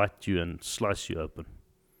thing will bite you and slice you open,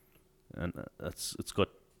 and it's got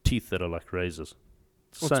teeth that are like razors.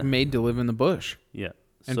 Well, it's made to live in the bush. Yeah.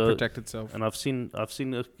 And protect itself. And I've seen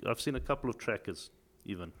a couple of trackers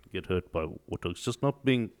even get hurt by warthogs, just not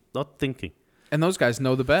thinking. And those guys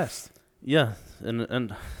know the best. Yeah,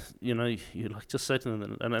 and you like just say to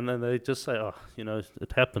them, and then they just say,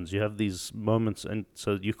 it happens. You have these moments, and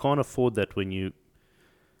so you can't afford that when you,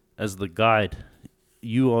 as the guide,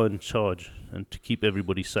 you are in charge, and to keep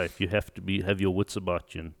everybody safe, you have to have your wits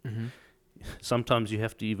about you. And sometimes you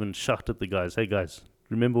have to even shout at the guys, "Hey guys,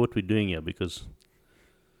 remember what we're doing here," because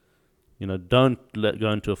don't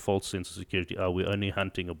go into a false sense of security. We're only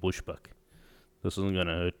hunting a bushbuck. This isn't going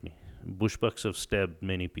to hurt me. Bushbucks have stabbed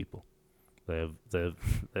many people. They're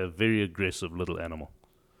a very aggressive little animal.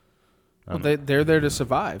 Well, they're there to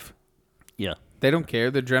survive. Yeah. They don't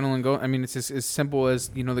care. The adrenaline goes. I mean, it's as simple as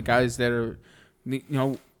the guys that are,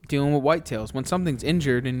 dealing with whitetails. When something's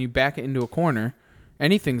injured and you back it into a corner,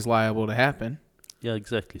 anything's liable to happen. Yeah,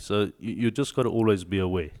 exactly. So you just got to always be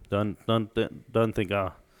aware. Don't think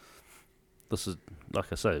this is,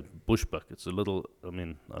 like I say, bushbuck. It's a little. I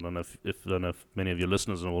mean, I don't know if many of your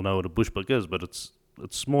listeners will know what a bushbuck is, but it's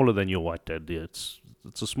smaller than your white-tailed deer. It's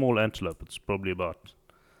a small antelope. It's probably about,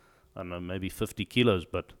 I don't know, maybe 50 kilos.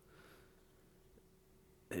 But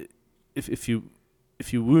if you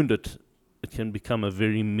wound it, it can become a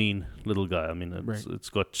very mean little guy. I mean, it's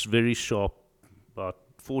got very sharp, about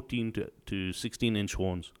 14 to 16 inch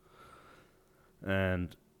horns,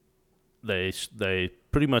 and they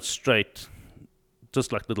pretty much straight,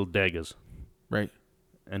 just like little daggers. Right.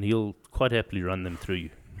 And he'll quite happily run them through you.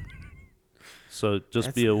 So just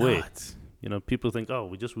That's be aware. nuts. People think,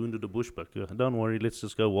 we just wounded a bushbuck. Don't worry, let's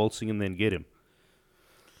just go waltzing and then get him.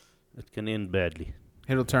 It can end badly.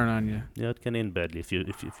 It'll turn on you. Yeah, it can end badly if you're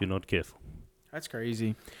not careful. That's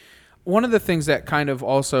crazy. One of the things that kind of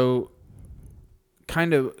also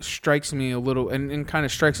kind of strikes me a little and kind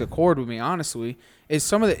of strikes a chord with me, honestly, is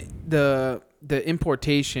some of the the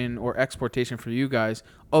importation or exportation for you guys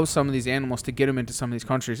of some of these animals to get them into some of these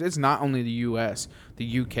countries. It's not only the U.S., the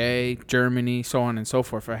U.K., Germany, so on and so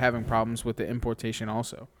forth are having problems with the importation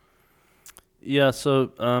also. Yeah,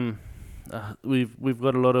 so we've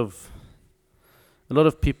got a lot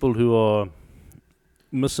of people who are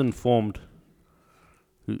misinformed,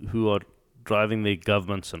 who are driving their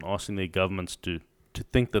governments and asking their governments to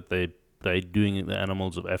think that they're doing the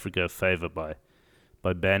animals of Africa a favor by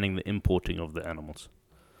banning the importing of the animals.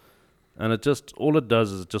 And all it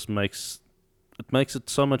does is it just makes it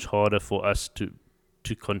so much harder for us to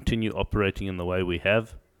continue operating in the way we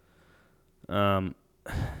have.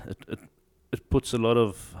 It puts a lot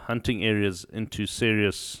of hunting areas into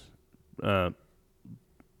serious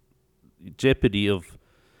jeopardy of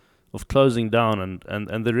closing down,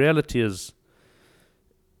 and the reality is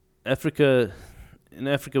in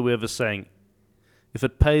Africa we have a saying, if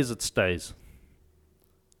it pays, it stays.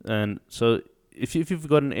 And so if you've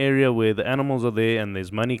got an area where the animals are there and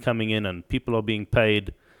there's money coming in and people are being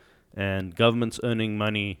paid and government's earning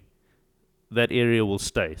money, that area will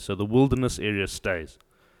stay. So the wilderness area stays.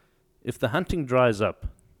 If the hunting dries up,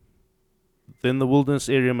 then the wilderness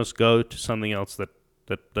area must go to something else that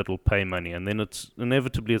will pay money, and then it's going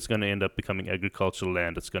to end up becoming agricultural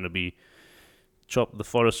land. It's going to be the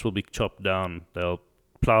forests will be chopped down, they'll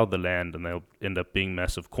plow the land, and they'll end up being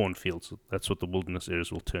massive cornfields. That's what the wilderness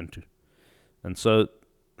areas will turn to. And so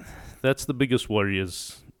that's the biggest worry,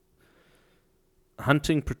 is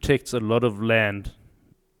hunting protects a lot of land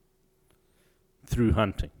through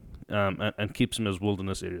hunting, and keeps them as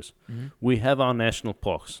wilderness areas. Mm-hmm. We have our national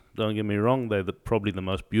parks. Don't get me wrong, they're probably the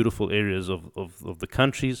most beautiful areas of the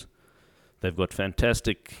countries. They've got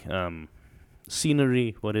fantastic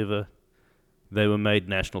scenery, whatever. They were made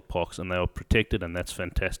national parks and they are protected, and that's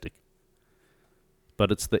fantastic. But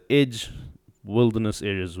it's the edge wilderness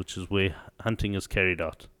areas, which is where hunting is carried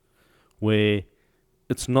out, where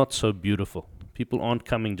it's not so beautiful. People aren't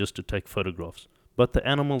coming just to take photographs, but the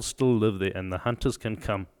animals still live there, and the hunters can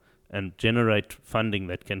come and generate funding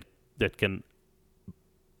that can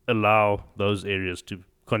allow those areas to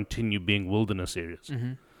continue being wilderness areas.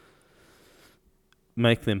 Mm-hmm.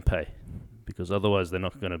 Make them pay, because otherwise they're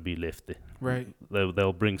not going to be left there. Right.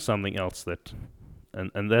 They'll bring something else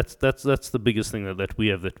and that's the biggest thing that we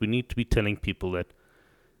have, that we need to be telling people that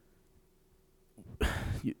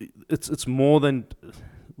it's more than,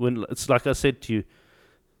 when it's like I said to you,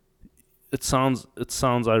 it sounds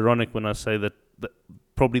ironic when I say that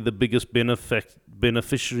probably the biggest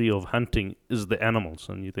beneficiary of hunting is the animals,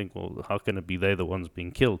 and you think, well, how can it be they're the ones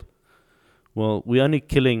being killed? Well, we're only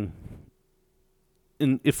killing,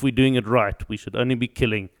 if we're doing it right, we should only be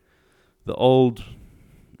killing the old,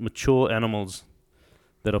 mature animals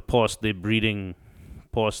that are past their breeding,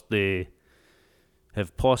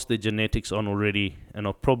 have passed their genetics on already, and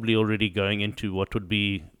are probably already going into what would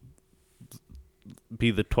be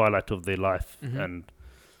the twilight of their life, mm-hmm. and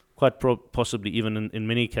quite possibly even in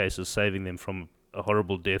many cases saving them from a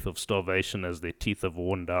horrible death of starvation as their teeth have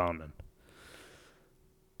worn down. And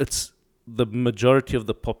it's the majority of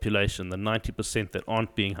the population, the 90% that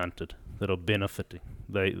aren't being hunted, that are benefiting.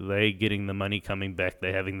 They're getting the money coming back.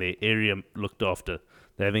 They're having their area looked after.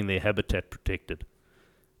 They're having their habitat protected.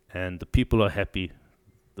 And the people are happy.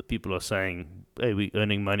 The people are saying, hey, we're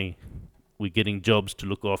earning money. We're getting jobs to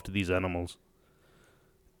look after these animals.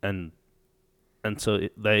 And so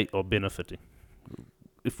they are benefiting.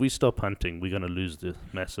 If we stop hunting, we're going to lose the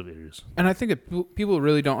massive areas. And I think that people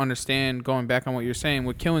really don't understand, going back on what you're saying,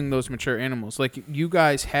 with killing those mature animals. Like, you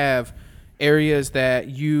guys have areas that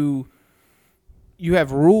you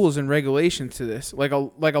have rules and regulations to this. Like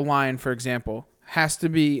a lion, for example, has to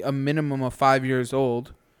be a minimum of 5 years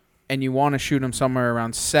old, and you want to shoot them somewhere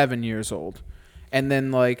around 7 years old. And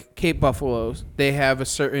then, like, Cape buffaloes, they have a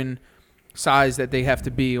certain size that they have to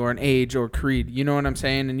be, or an age or creed. You know what I'm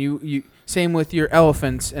saying? And you same with your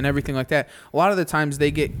elephants and everything like that. A lot of the times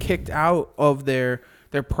they get kicked out of their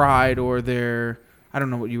pride, or their, I don't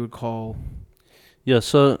know what you would call. Yeah.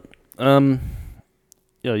 So,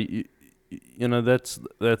 you know, that's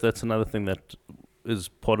another thing that is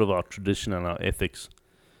part of our tradition and our ethics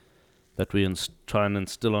that we try and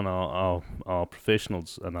instill on our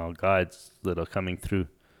professionals and our guides that are coming through,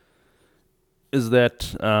 is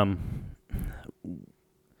that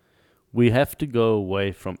we have to go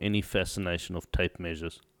away from any fascination of tape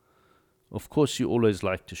measures. Of course, you always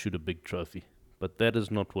like to shoot a big trophy, but that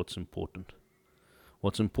is not what's important.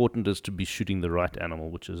 What's important is to be shooting the right animal,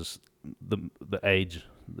 which is the age.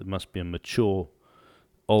 There must be a mature,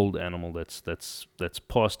 old animal that's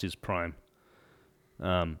past his prime.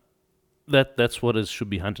 That's what should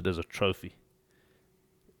be hunted as a trophy.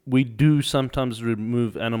 we do sometimes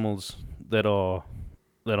remove animals that are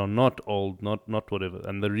not old, not whatever,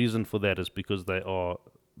 and the reason for that is because they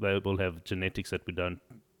will have genetics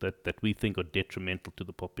that we think are detrimental to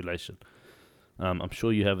the population. I'm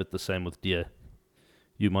sure you have it the same with deer.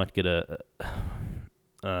 You might get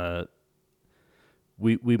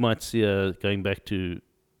we might see going back to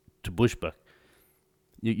bushbuck.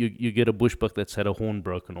 You get a bushbuck that's had a horn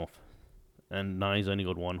broken off, and now he's only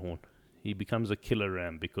got one horn. He becomes a killer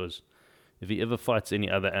ram because if he ever fights any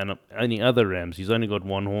other rams, he's only got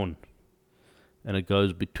one horn, and it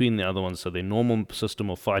goes between the other ones. So their normal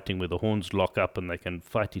system of fighting, where the horns lock up and they can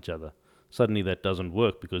fight each other, suddenly that doesn't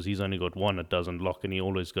work because he's only got one. It doesn't lock, and he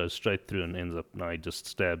always goes straight through and ends up now he just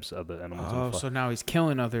stabs other animals. Oh, so now he's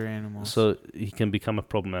killing other animals. So he can become a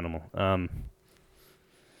problem animal.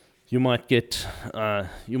 You might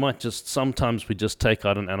just sometimes we just take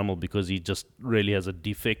out an animal because he just really has a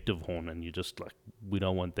defective horn, and you just like, we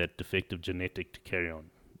don't want that defective genetic to carry on,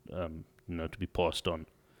 to be passed on.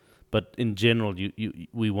 But in general,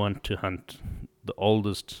 we want to hunt the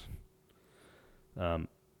oldest,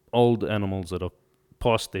 old animals that are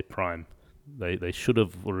past their prime. They should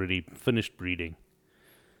have already finished breeding,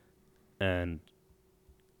 and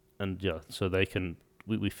yeah, so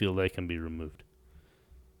we feel they can be removed.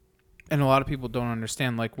 And a lot of people don't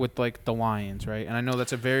understand, like with like the lions, right? And I know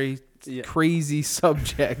that's a very crazy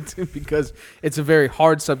subject because it's a very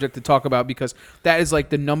hard subject to talk about because that is like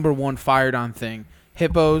the number one fired on thing.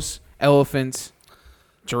 Hippos, elephants,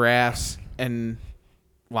 giraffes, and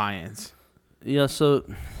lions. Yeah, so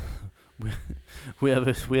we have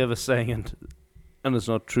a saying, and it's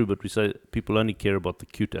not true, but we say people only care about the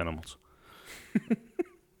cute animals.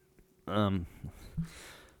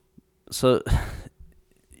 So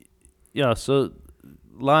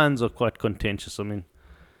lions are quite contentious. I mean,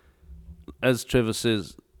 as Trevor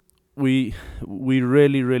says, we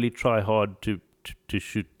really, really try hard to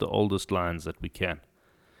shoot the oldest lions that we can.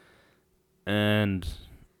 And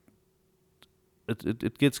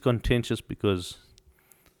it gets contentious because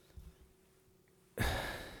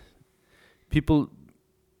people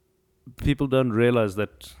don't realize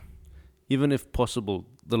that even if possible,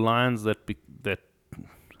 the lions that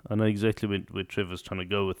I know exactly where Trevor's trying to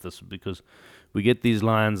go with this, because we get these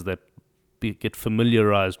lions that get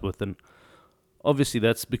familiarized with, and obviously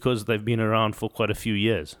that's because they've been around for quite a few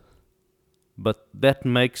years. But that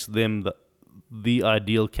makes them the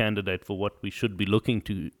ideal candidate for what we should be looking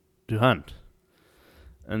to hunt.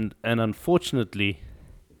 And unfortunately,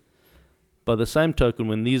 by the same token,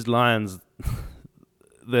 when these lions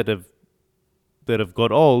that have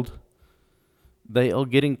got old, they are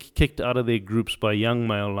getting kicked out of their groups by young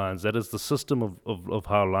male lions. That is the system of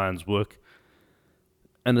how lions work.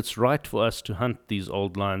 And it's right for us to hunt these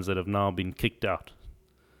old lions that have now been kicked out,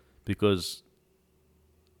 because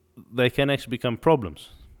they can actually become problems.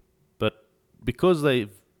 But because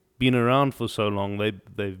they've been around for so long,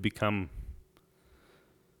 they've become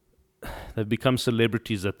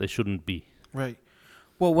celebrities that they shouldn't be. Right.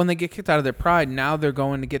 Well, when they get kicked out of their pride, now they're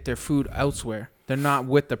going to get their food elsewhere. They're not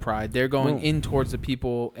with the pride. They're going in towards the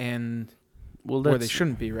people and where they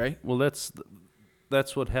shouldn't be, right? Well, that's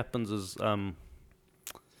what happens is,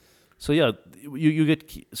 so yeah, you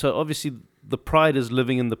get, so obviously the pride is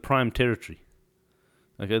living in the prime territory.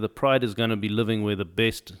 Okay, the pride is going to be living where the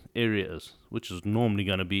best area is, which is normally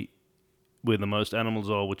going to be where the most animals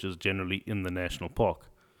are, which is generally in the national park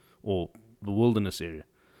or the wilderness area.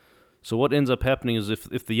 So what ends up happening is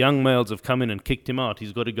if the young males have come in and kicked him out,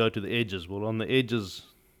 he's got to go to the edges. Well, on the edges,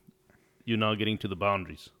 you're now getting to the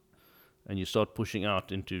boundaries, and you start pushing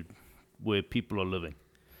out into where people are living.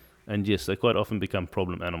 And yes, they quite often become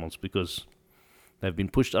problem animals because they've been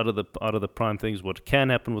pushed out of the prime things. What can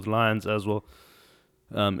happen with lions as well,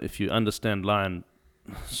 if you understand lion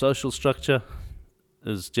social structure,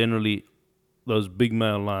 is generally those big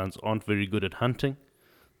male lions aren't very good at hunting.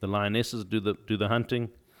 The lionesses do the hunting.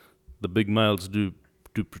 The big males do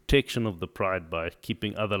protection of the pride by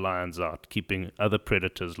keeping other lions out, keeping other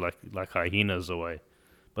predators like hyenas away,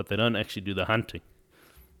 but they don't actually do the hunting.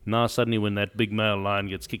 Now suddenly when that big male lion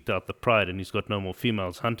gets kicked out the pride and he's got no more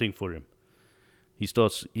females hunting for him,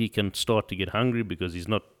 he can start to get hungry because he's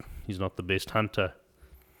not the best hunter.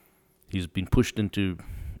 He's been pushed into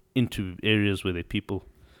areas where there are people,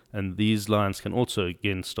 and these lions can also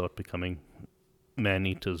again start becoming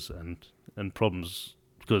man-eaters and problems,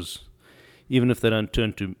 because even if they don't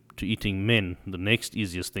turn to eating men, the next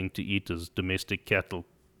easiest thing to eat is domestic cattle.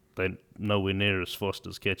 They're nowhere near as fast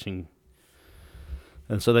as catching.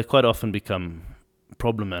 And so they quite often become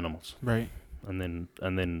problem animals. Right. And then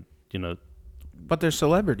But they're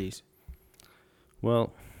celebrities.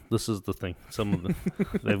 Well, this is the thing. Some of them,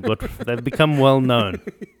 they've become well known.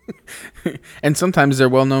 And sometimes they're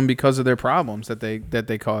well known because of their problems that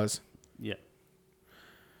they cause. Yeah.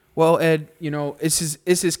 Well, Ed, this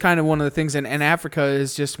is kind of one of the things, and Africa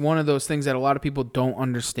is just one of those things that a lot of people don't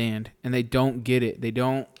understand, and they don't get it. They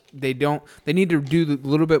need to do a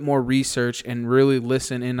little bit more research and really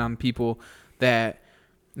listen in on people that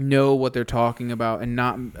know what they're talking about and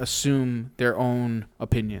not assume their own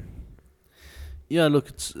opinion. Yeah, look,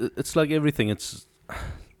 it's like everything. It's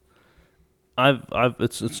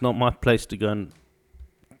not my place to go and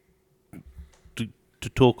to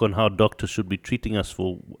talk on how doctors should be treating us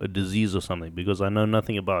for a disease or something, because I know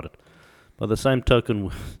nothing about it. By the same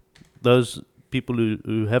token, those people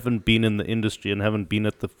who haven't been in the industry and haven't been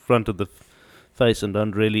at the front of the face and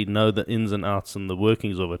don't really know the ins and outs and the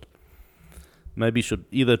workings of it, maybe should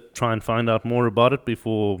either try and find out more about it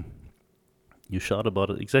before you shout about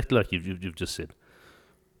it, exactly like you've just said.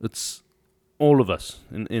 It's all of us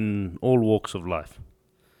in all walks of life.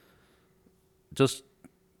 Just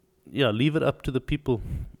leave it up to the people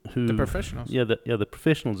who... The professionals. The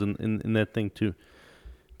professionals in that thing to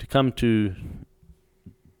come to...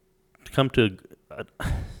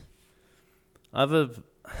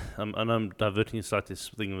 I'm diverting slightly this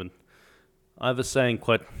thing, but I have a saying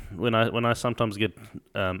when I sometimes get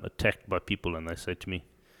attacked by people and they say to me,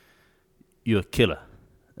 "You're a killer,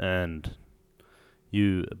 and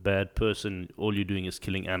you a bad person, all you're doing is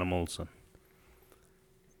killing animals."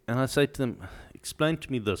 And I say to them, explain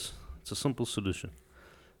to me this. It's a simple solution.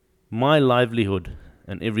 My livelihood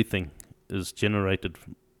and everything is generated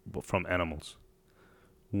from animals.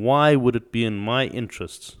 Why would it be in my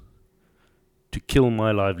interests to kill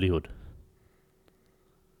my livelihood?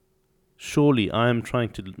 Surely I am trying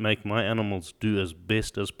to make my animals do as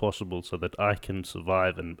best as possible so that I can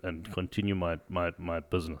survive and continue my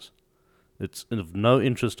business. It's of no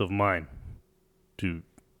interest of mine to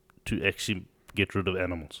actually get rid of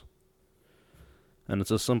animals. And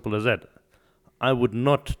it's as simple as that. I would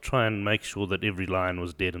not try and make sure that every lion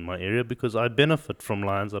was dead in my area, because I benefit from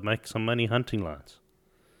lions. I make some money hunting lions.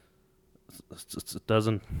 It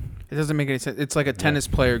doesn't make any sense. It's like a tennis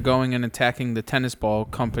player going and attacking the tennis ball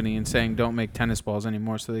company and saying, "Don't make tennis balls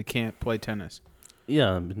anymore," so they can't play tennis.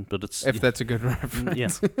 Yeah, but it's... If that's a good reference. Yeah.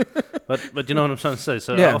 But you know what I'm trying to say?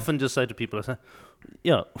 So I often just say to people, I say,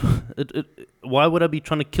 why would I be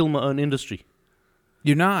trying to kill my own industry?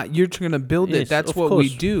 You're not. You're going to build it. That's what we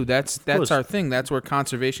do. That's our thing. That's where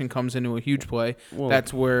conservation comes into a huge play. Well,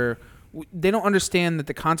 that's where... They don't understand that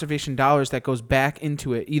the conservation dollars that goes back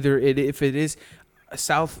into it, if it is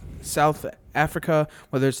South Africa,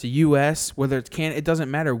 whether it's the U.S., whether it's Canada, it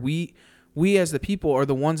doesn't matter. We as the people are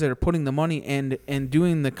the ones that are putting the money and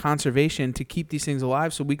doing the conservation to keep these things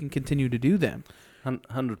alive so we can continue to do them.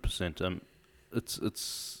 100%.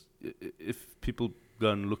 It's if people go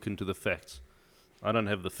and look into the facts, I don't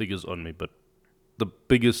have the figures on me, but the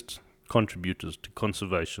biggest contributors to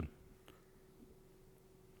conservation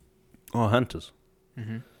are hunters.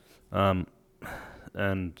 Mm-hmm.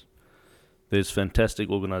 And there's fantastic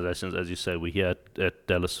organizations, as you say. We're here at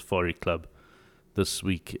Dallas Safari Club this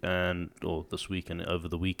week and over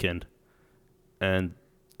the weekend, and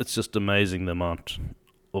it's just amazing the amount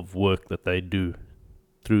of work that they do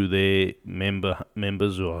through their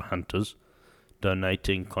members who are hunters,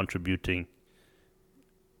 donating, contributing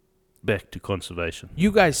back to conservation.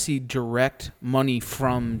 You guys see direct money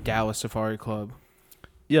from Dallas Safari Club.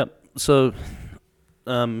 Yeah, so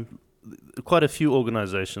quite a few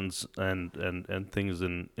organizations and things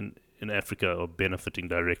in Africa are benefiting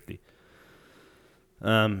directly.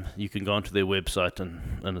 You can go onto their website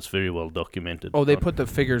and it's very well documented. Oh, they put the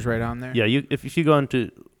figures right on there? Yeah, if you go into,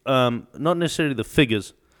 not necessarily the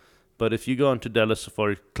figures, but if you go onto Dallas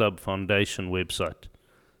Safari Club Foundation website,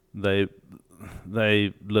 they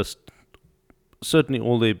list certainly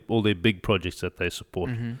all their big projects that they support,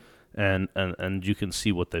 mm-hmm. and you can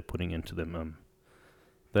see what they're putting into them.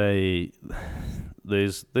 There's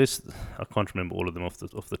I can't remember all of them off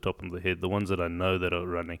the top of the head. The ones that I know that are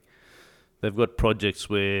running, they've got projects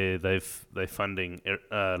where they're funding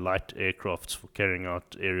light aircrafts for carrying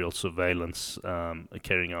out aerial surveillance,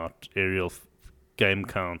 carrying out aerial game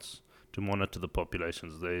counts to monitor the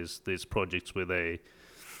populations. There's projects where they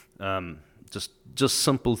just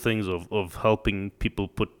simple things of helping people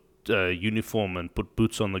put uniform and put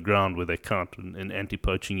boots on the ground where they can't in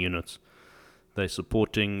anti-poaching units. They're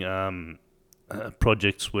supporting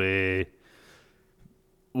projects where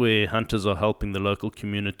hunters are helping the local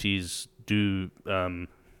communities do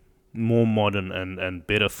more modern and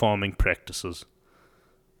better farming practices.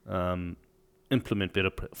 implement better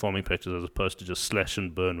farming practices as opposed to just slash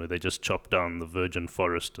and burn, where they just chop down the virgin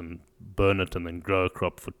forest and burn it and then grow a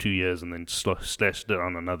crop for 2 years and then slash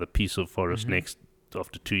down another piece of forest next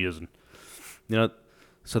after 2 years. And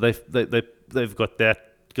so they've got that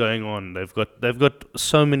going on. They've got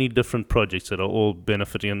so many different projects that are all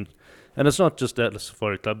benefiting, and it's not just Atlas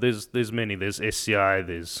Safari Club. There's many. There's SCI.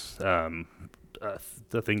 There's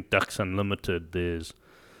I think Ducks Unlimited. There's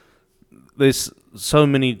so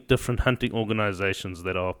many different hunting organizations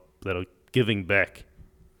that are giving back,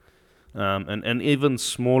 and even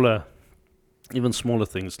smaller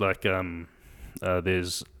things like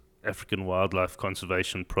there's African Wildlife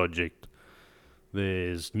Conservation Project.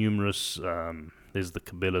 There's numerous. There's the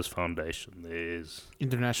Cabela's Foundation. There's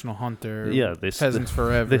International Hunter. There's Peasants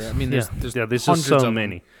Forever. There's just hundreds so of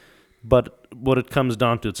many. But what it comes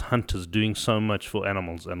down to, it's hunters doing so much for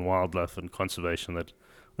animals and wildlife and conservation that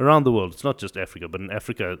around the world, it's not just Africa, but in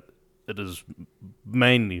Africa, it is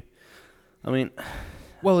mainly. I mean,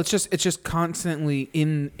 well, it's just constantly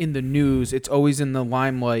in the news. It's always in the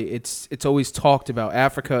limelight. It's always talked about.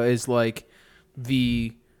 Africa is like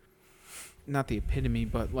not the epitome,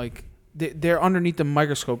 but like they're underneath the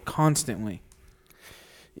microscope constantly.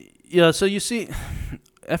 Yeah, so you see,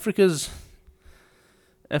 Africa's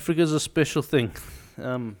a special thing.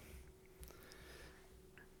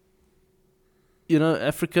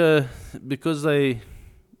 Africa, because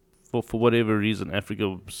for whatever reason,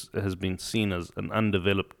 Africa has been seen as an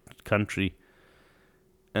undeveloped country,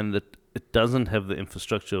 and that it doesn't have the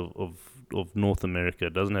infrastructure of North America,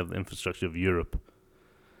 it doesn't have the infrastructure of Europe.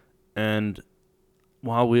 And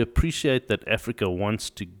while we appreciate that Africa wants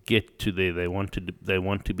to get to there, they want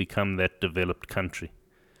to become that developed country.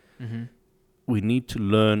 Mm-hmm. We need to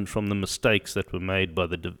learn from the mistakes that were made by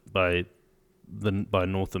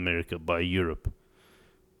North America, by Europe.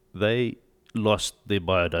 They lost their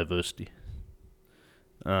biodiversity.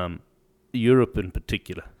 Europe in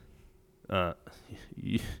particular.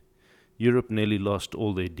 Europe nearly lost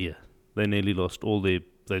all their deer. They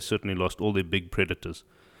certainly lost all their big predators.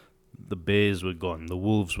 The bears were gone. The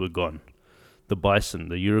wolves were gone. The bison,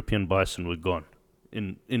 the European bison, were gone.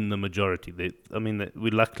 In the majority,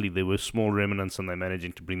 luckily there were small remnants, and they're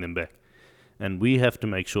managing to bring them back. And we have to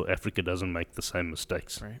make sure Africa doesn't make the same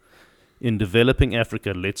mistakes. Right. In developing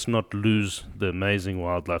Africa, let's not lose the amazing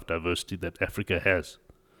wildlife diversity that Africa has.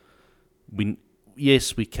 We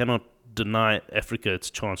cannot deny Africa its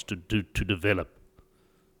chance to develop,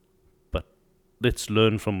 but let's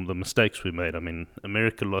learn from the mistakes we made. I mean,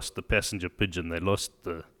 America lost the passenger pigeon. They lost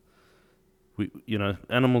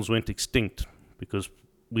animals went extinct because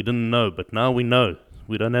we didn't know, but now we know.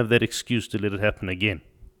 We don't have that excuse to let it happen again.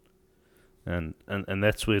 And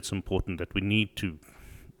that's where it's important that we need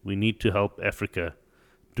to help Africa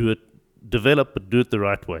develop, but do it the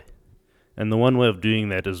right way. And the one way of doing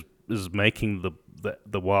that is making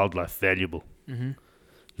the wildlife valuable,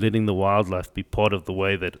 letting the wildlife be part of the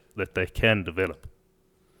way that they can develop.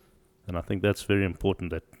 And I think that's very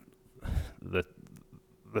important that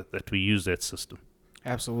we use that system.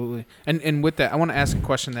 Absolutely. And with that, I want to ask a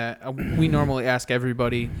question that we normally ask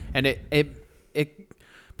everybody, and it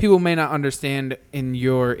people may not understand in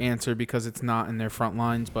your answer because it's not in their front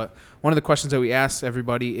lines, but one of the questions that we ask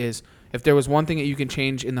everybody is, if there was one thing that you can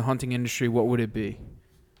change in the hunting industry, what would it be?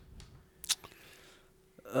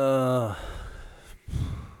 I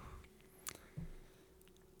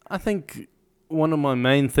think one of my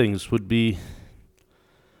main things would be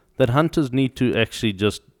that hunters need to actually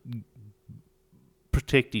just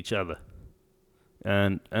protect each other,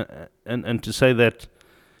 and to say that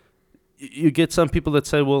you get some people that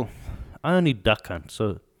say, well, I only duck hunt,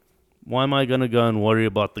 so why am I going to go and worry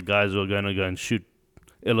about the guys who are going to go and shoot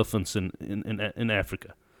elephants in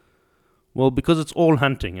Africa? Well, because it's all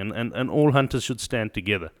hunting, and all hunters should stand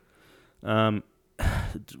together.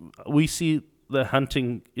 We see the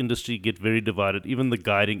hunting industry get very divided, even the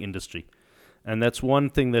guiding industry. And that's one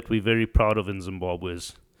thing that we're very proud of in Zimbabwe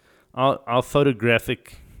is our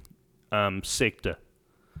photographic sector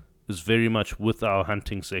is very much with our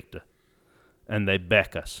hunting sector, and they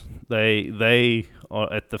back us. They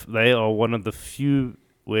are one of the few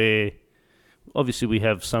where obviously we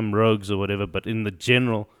have some rogues or whatever, but in the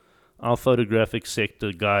general, our photographic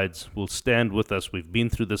sector guides will stand with us. We've been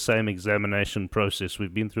through the same examination process.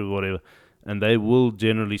 We've been through whatever, and they will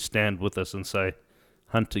generally stand with us and say,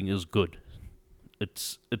 hunting is good.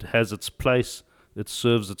 It has its place. It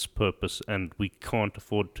serves its purpose, and we can't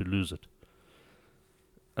afford to lose it.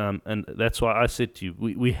 And that's why I said to you,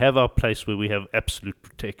 we have our place where we have absolute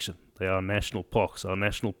protection. They are national parks. Our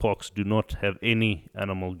national parks do not have any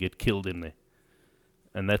animal get killed in there.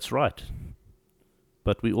 And that's right.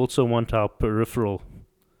 but we also want our peripheral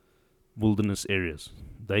wilderness areas.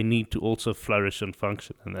 They need to also flourish and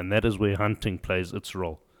function, and that is where hunting plays its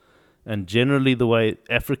role. And generally, the way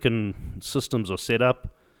African systems are set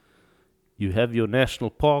up, you have your national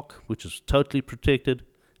park, which is totally protected,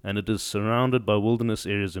 and it is surrounded by wilderness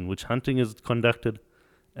areas in which hunting is conducted,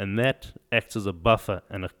 and that acts as a buffer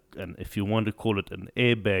and if you want to call it an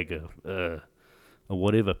airbag, or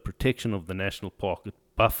whatever, protection of the national park. It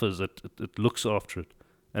buffers it, it looks after it,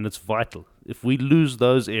 and it's vital. If we lose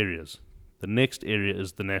those areas, the next area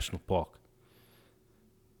is the national park,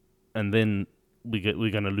 and then we're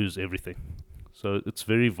going to lose everything. So it's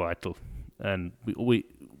very vital, and we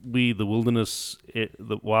the wilderness,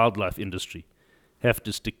 the wildlife industry, have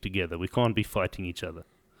to stick together. We can't be fighting each other.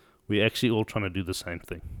 We're actually all trying to do the same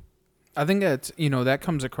thing. I think that's, that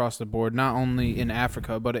comes across the board, not only in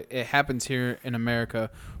Africa, but it happens here in America,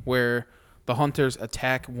 where the hunters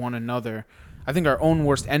attack one another. I think our own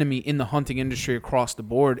worst enemy in the hunting industry across the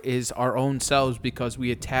board is our own selves, because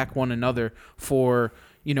we attack one another for,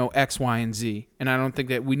 X, Y, and Z. And I don't think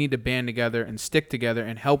that we need to band together and stick together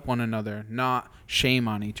and help one another, not shame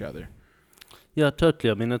on each other. Yeah,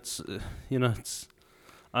 totally. I mean,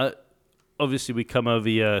 obviously we come over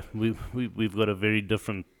here, we've got a very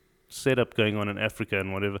different setup going on in Africa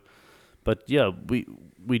and whatever. But yeah,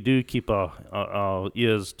 we do keep our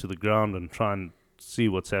ears to the ground and try and see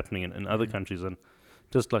what's happening in other countries. And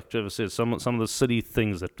just like Trevor says, some of the silly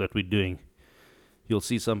things that we're doing, you'll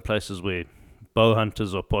see some places where bow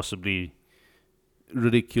hunters are possibly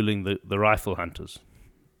ridiculing the rifle hunters.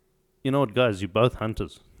 You know what, guys? You're both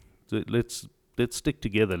hunters. So let's stick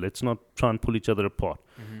together. Let's not try and pull each other apart.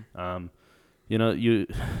 Mm-hmm.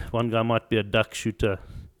 One guy might be a duck shooter,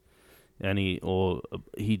 and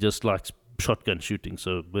he just likes shotgun shooting.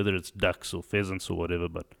 So whether it's ducks or pheasants or whatever,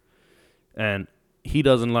 and he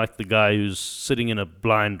doesn't like the guy who's sitting in a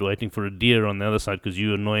blind waiting for a deer on the other side because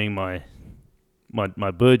you're annoying my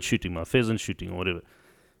bird shooting, my pheasant shooting, or whatever.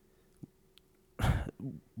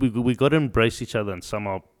 We got to embrace each other and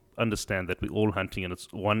somehow understand that we're all hunting and it's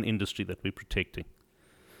one industry that we're protecting.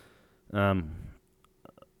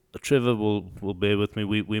 Trevor will bear with me.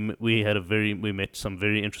 We met some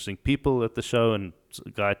very interesting people at the show, and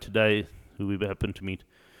a guy today who we happened to meet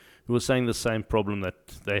who was saying the same problem that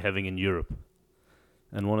they're having in Europe.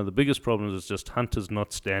 And one of the biggest problems is just hunters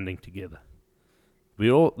not standing together.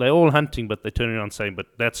 They're all hunting, but they're turning around saying,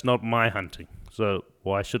 "But that's not my hunting, so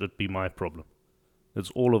why should it be my problem?"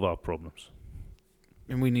 It's all of our problems.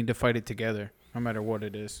 And we need to fight it together, no matter what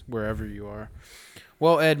it is, wherever you are.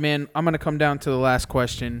 Well, Ed, man, I'm going to come down to the last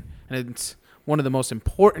question, and it's one of the most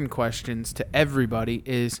important questions to everybody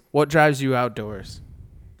is, what drives you outdoors?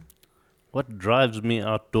 What drives me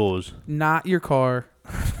outdoors? Not your car.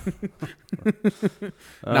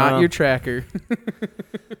 Not your tracker.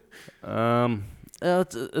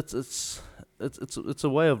 It's a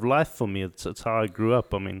way of life for me. It's how I grew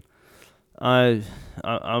up. I mean, I've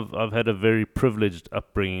had a very privileged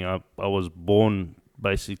upbringing. I was born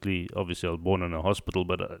obviously I was born in a hospital,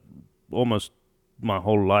 but almost my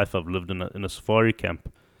whole life I've lived in a safari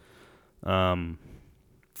camp.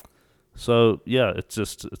 So yeah, it's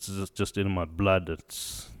just in my blood.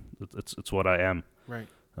 It's what I am. Right.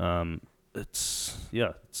 When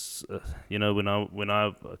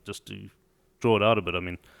I just to draw it out a bit, I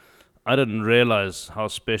mean, I didn't realize how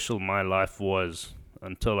special my life was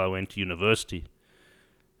until I went to university.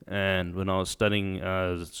 And when I was studying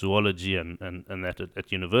zoology and that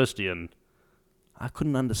at university, and I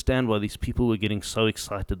couldn't understand why these people were getting so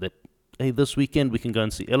excited that, hey, this weekend we can go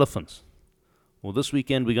and see elephants. Or this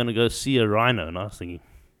weekend we're going to go see a rhino. And I was thinking,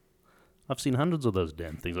 I've seen hundreds of those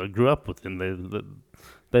damn things. I grew up with them.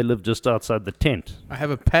 They live just outside the tent. I have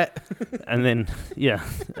a pet. And then, yeah.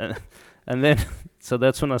 And then, so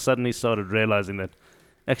that's when I suddenly started realizing that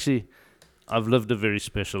actually I've lived a very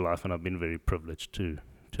special life, and I've been very privileged to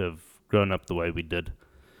have grown up the way we did.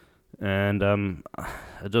 And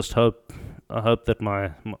I just hope that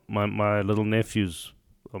my little nephews,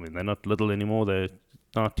 I mean, they're not little anymore, they're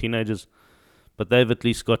now teenagers, but they've at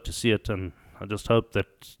least got to see it, and I just hope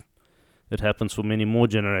that it happens for many more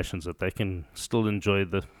generations, that they can still enjoy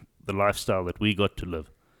the lifestyle that we got to live,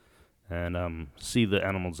 and see the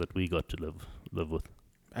animals that we got to live with.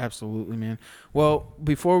 Absolutely, man. Well,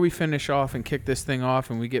 before we finish off and kick this thing off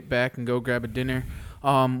and we get back and go grab a dinner,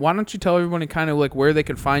 why don't you tell everyone kind of like where they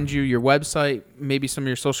can find you, your website, maybe some of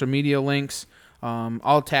your social media links.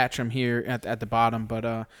 I'll attach them here at the bottom, but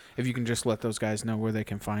if you can just let those guys know where they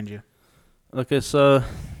can find you. Okay, so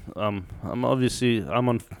I'm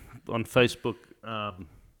on Facebook,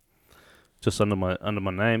 just under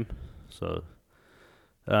my name. So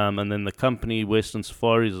And then the company, Western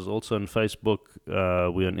Safaris, is also on Facebook.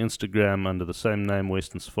 We're on Instagram under the same name,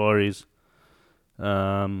 Western Safaris.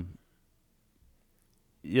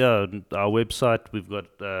 Yeah, our website, we've got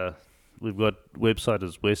website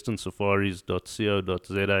is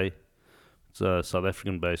westernsafaris.co.za. It's a South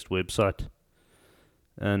African-based website.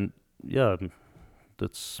 And yeah,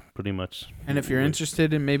 that's pretty much. And if you're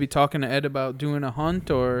interested in maybe talking to Ed about doing a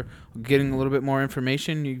hunt or getting a little bit more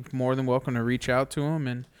information, you're more than welcome to reach out to him.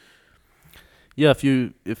 And yeah, if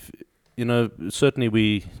you know, certainly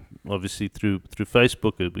we obviously through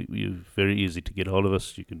Facebook, you're very easy to get hold of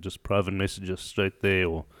us. You can just private message us straight there,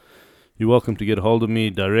 or you're welcome to get a hold of me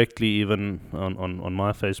directly, even on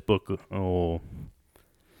my Facebook, or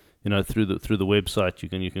through the website. You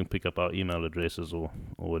can pick up our email addresses or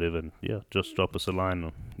whatever. And yeah, just drop us a line,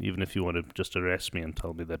 or even if you want to just harass me and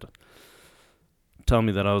tell me that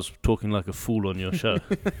I was talking like a fool on your show.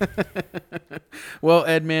 Well,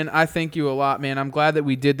 Ed, man, I thank you a lot, man. I'm glad that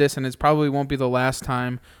we did this, and it probably won't be the last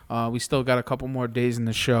time. We still got a couple more days in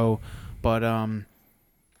the show, but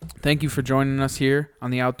thank you for joining us here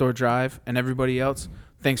on the Outdoor Drive, and everybody else,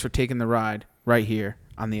 thanks for taking the ride right here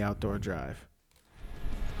on the Outdoor Drive.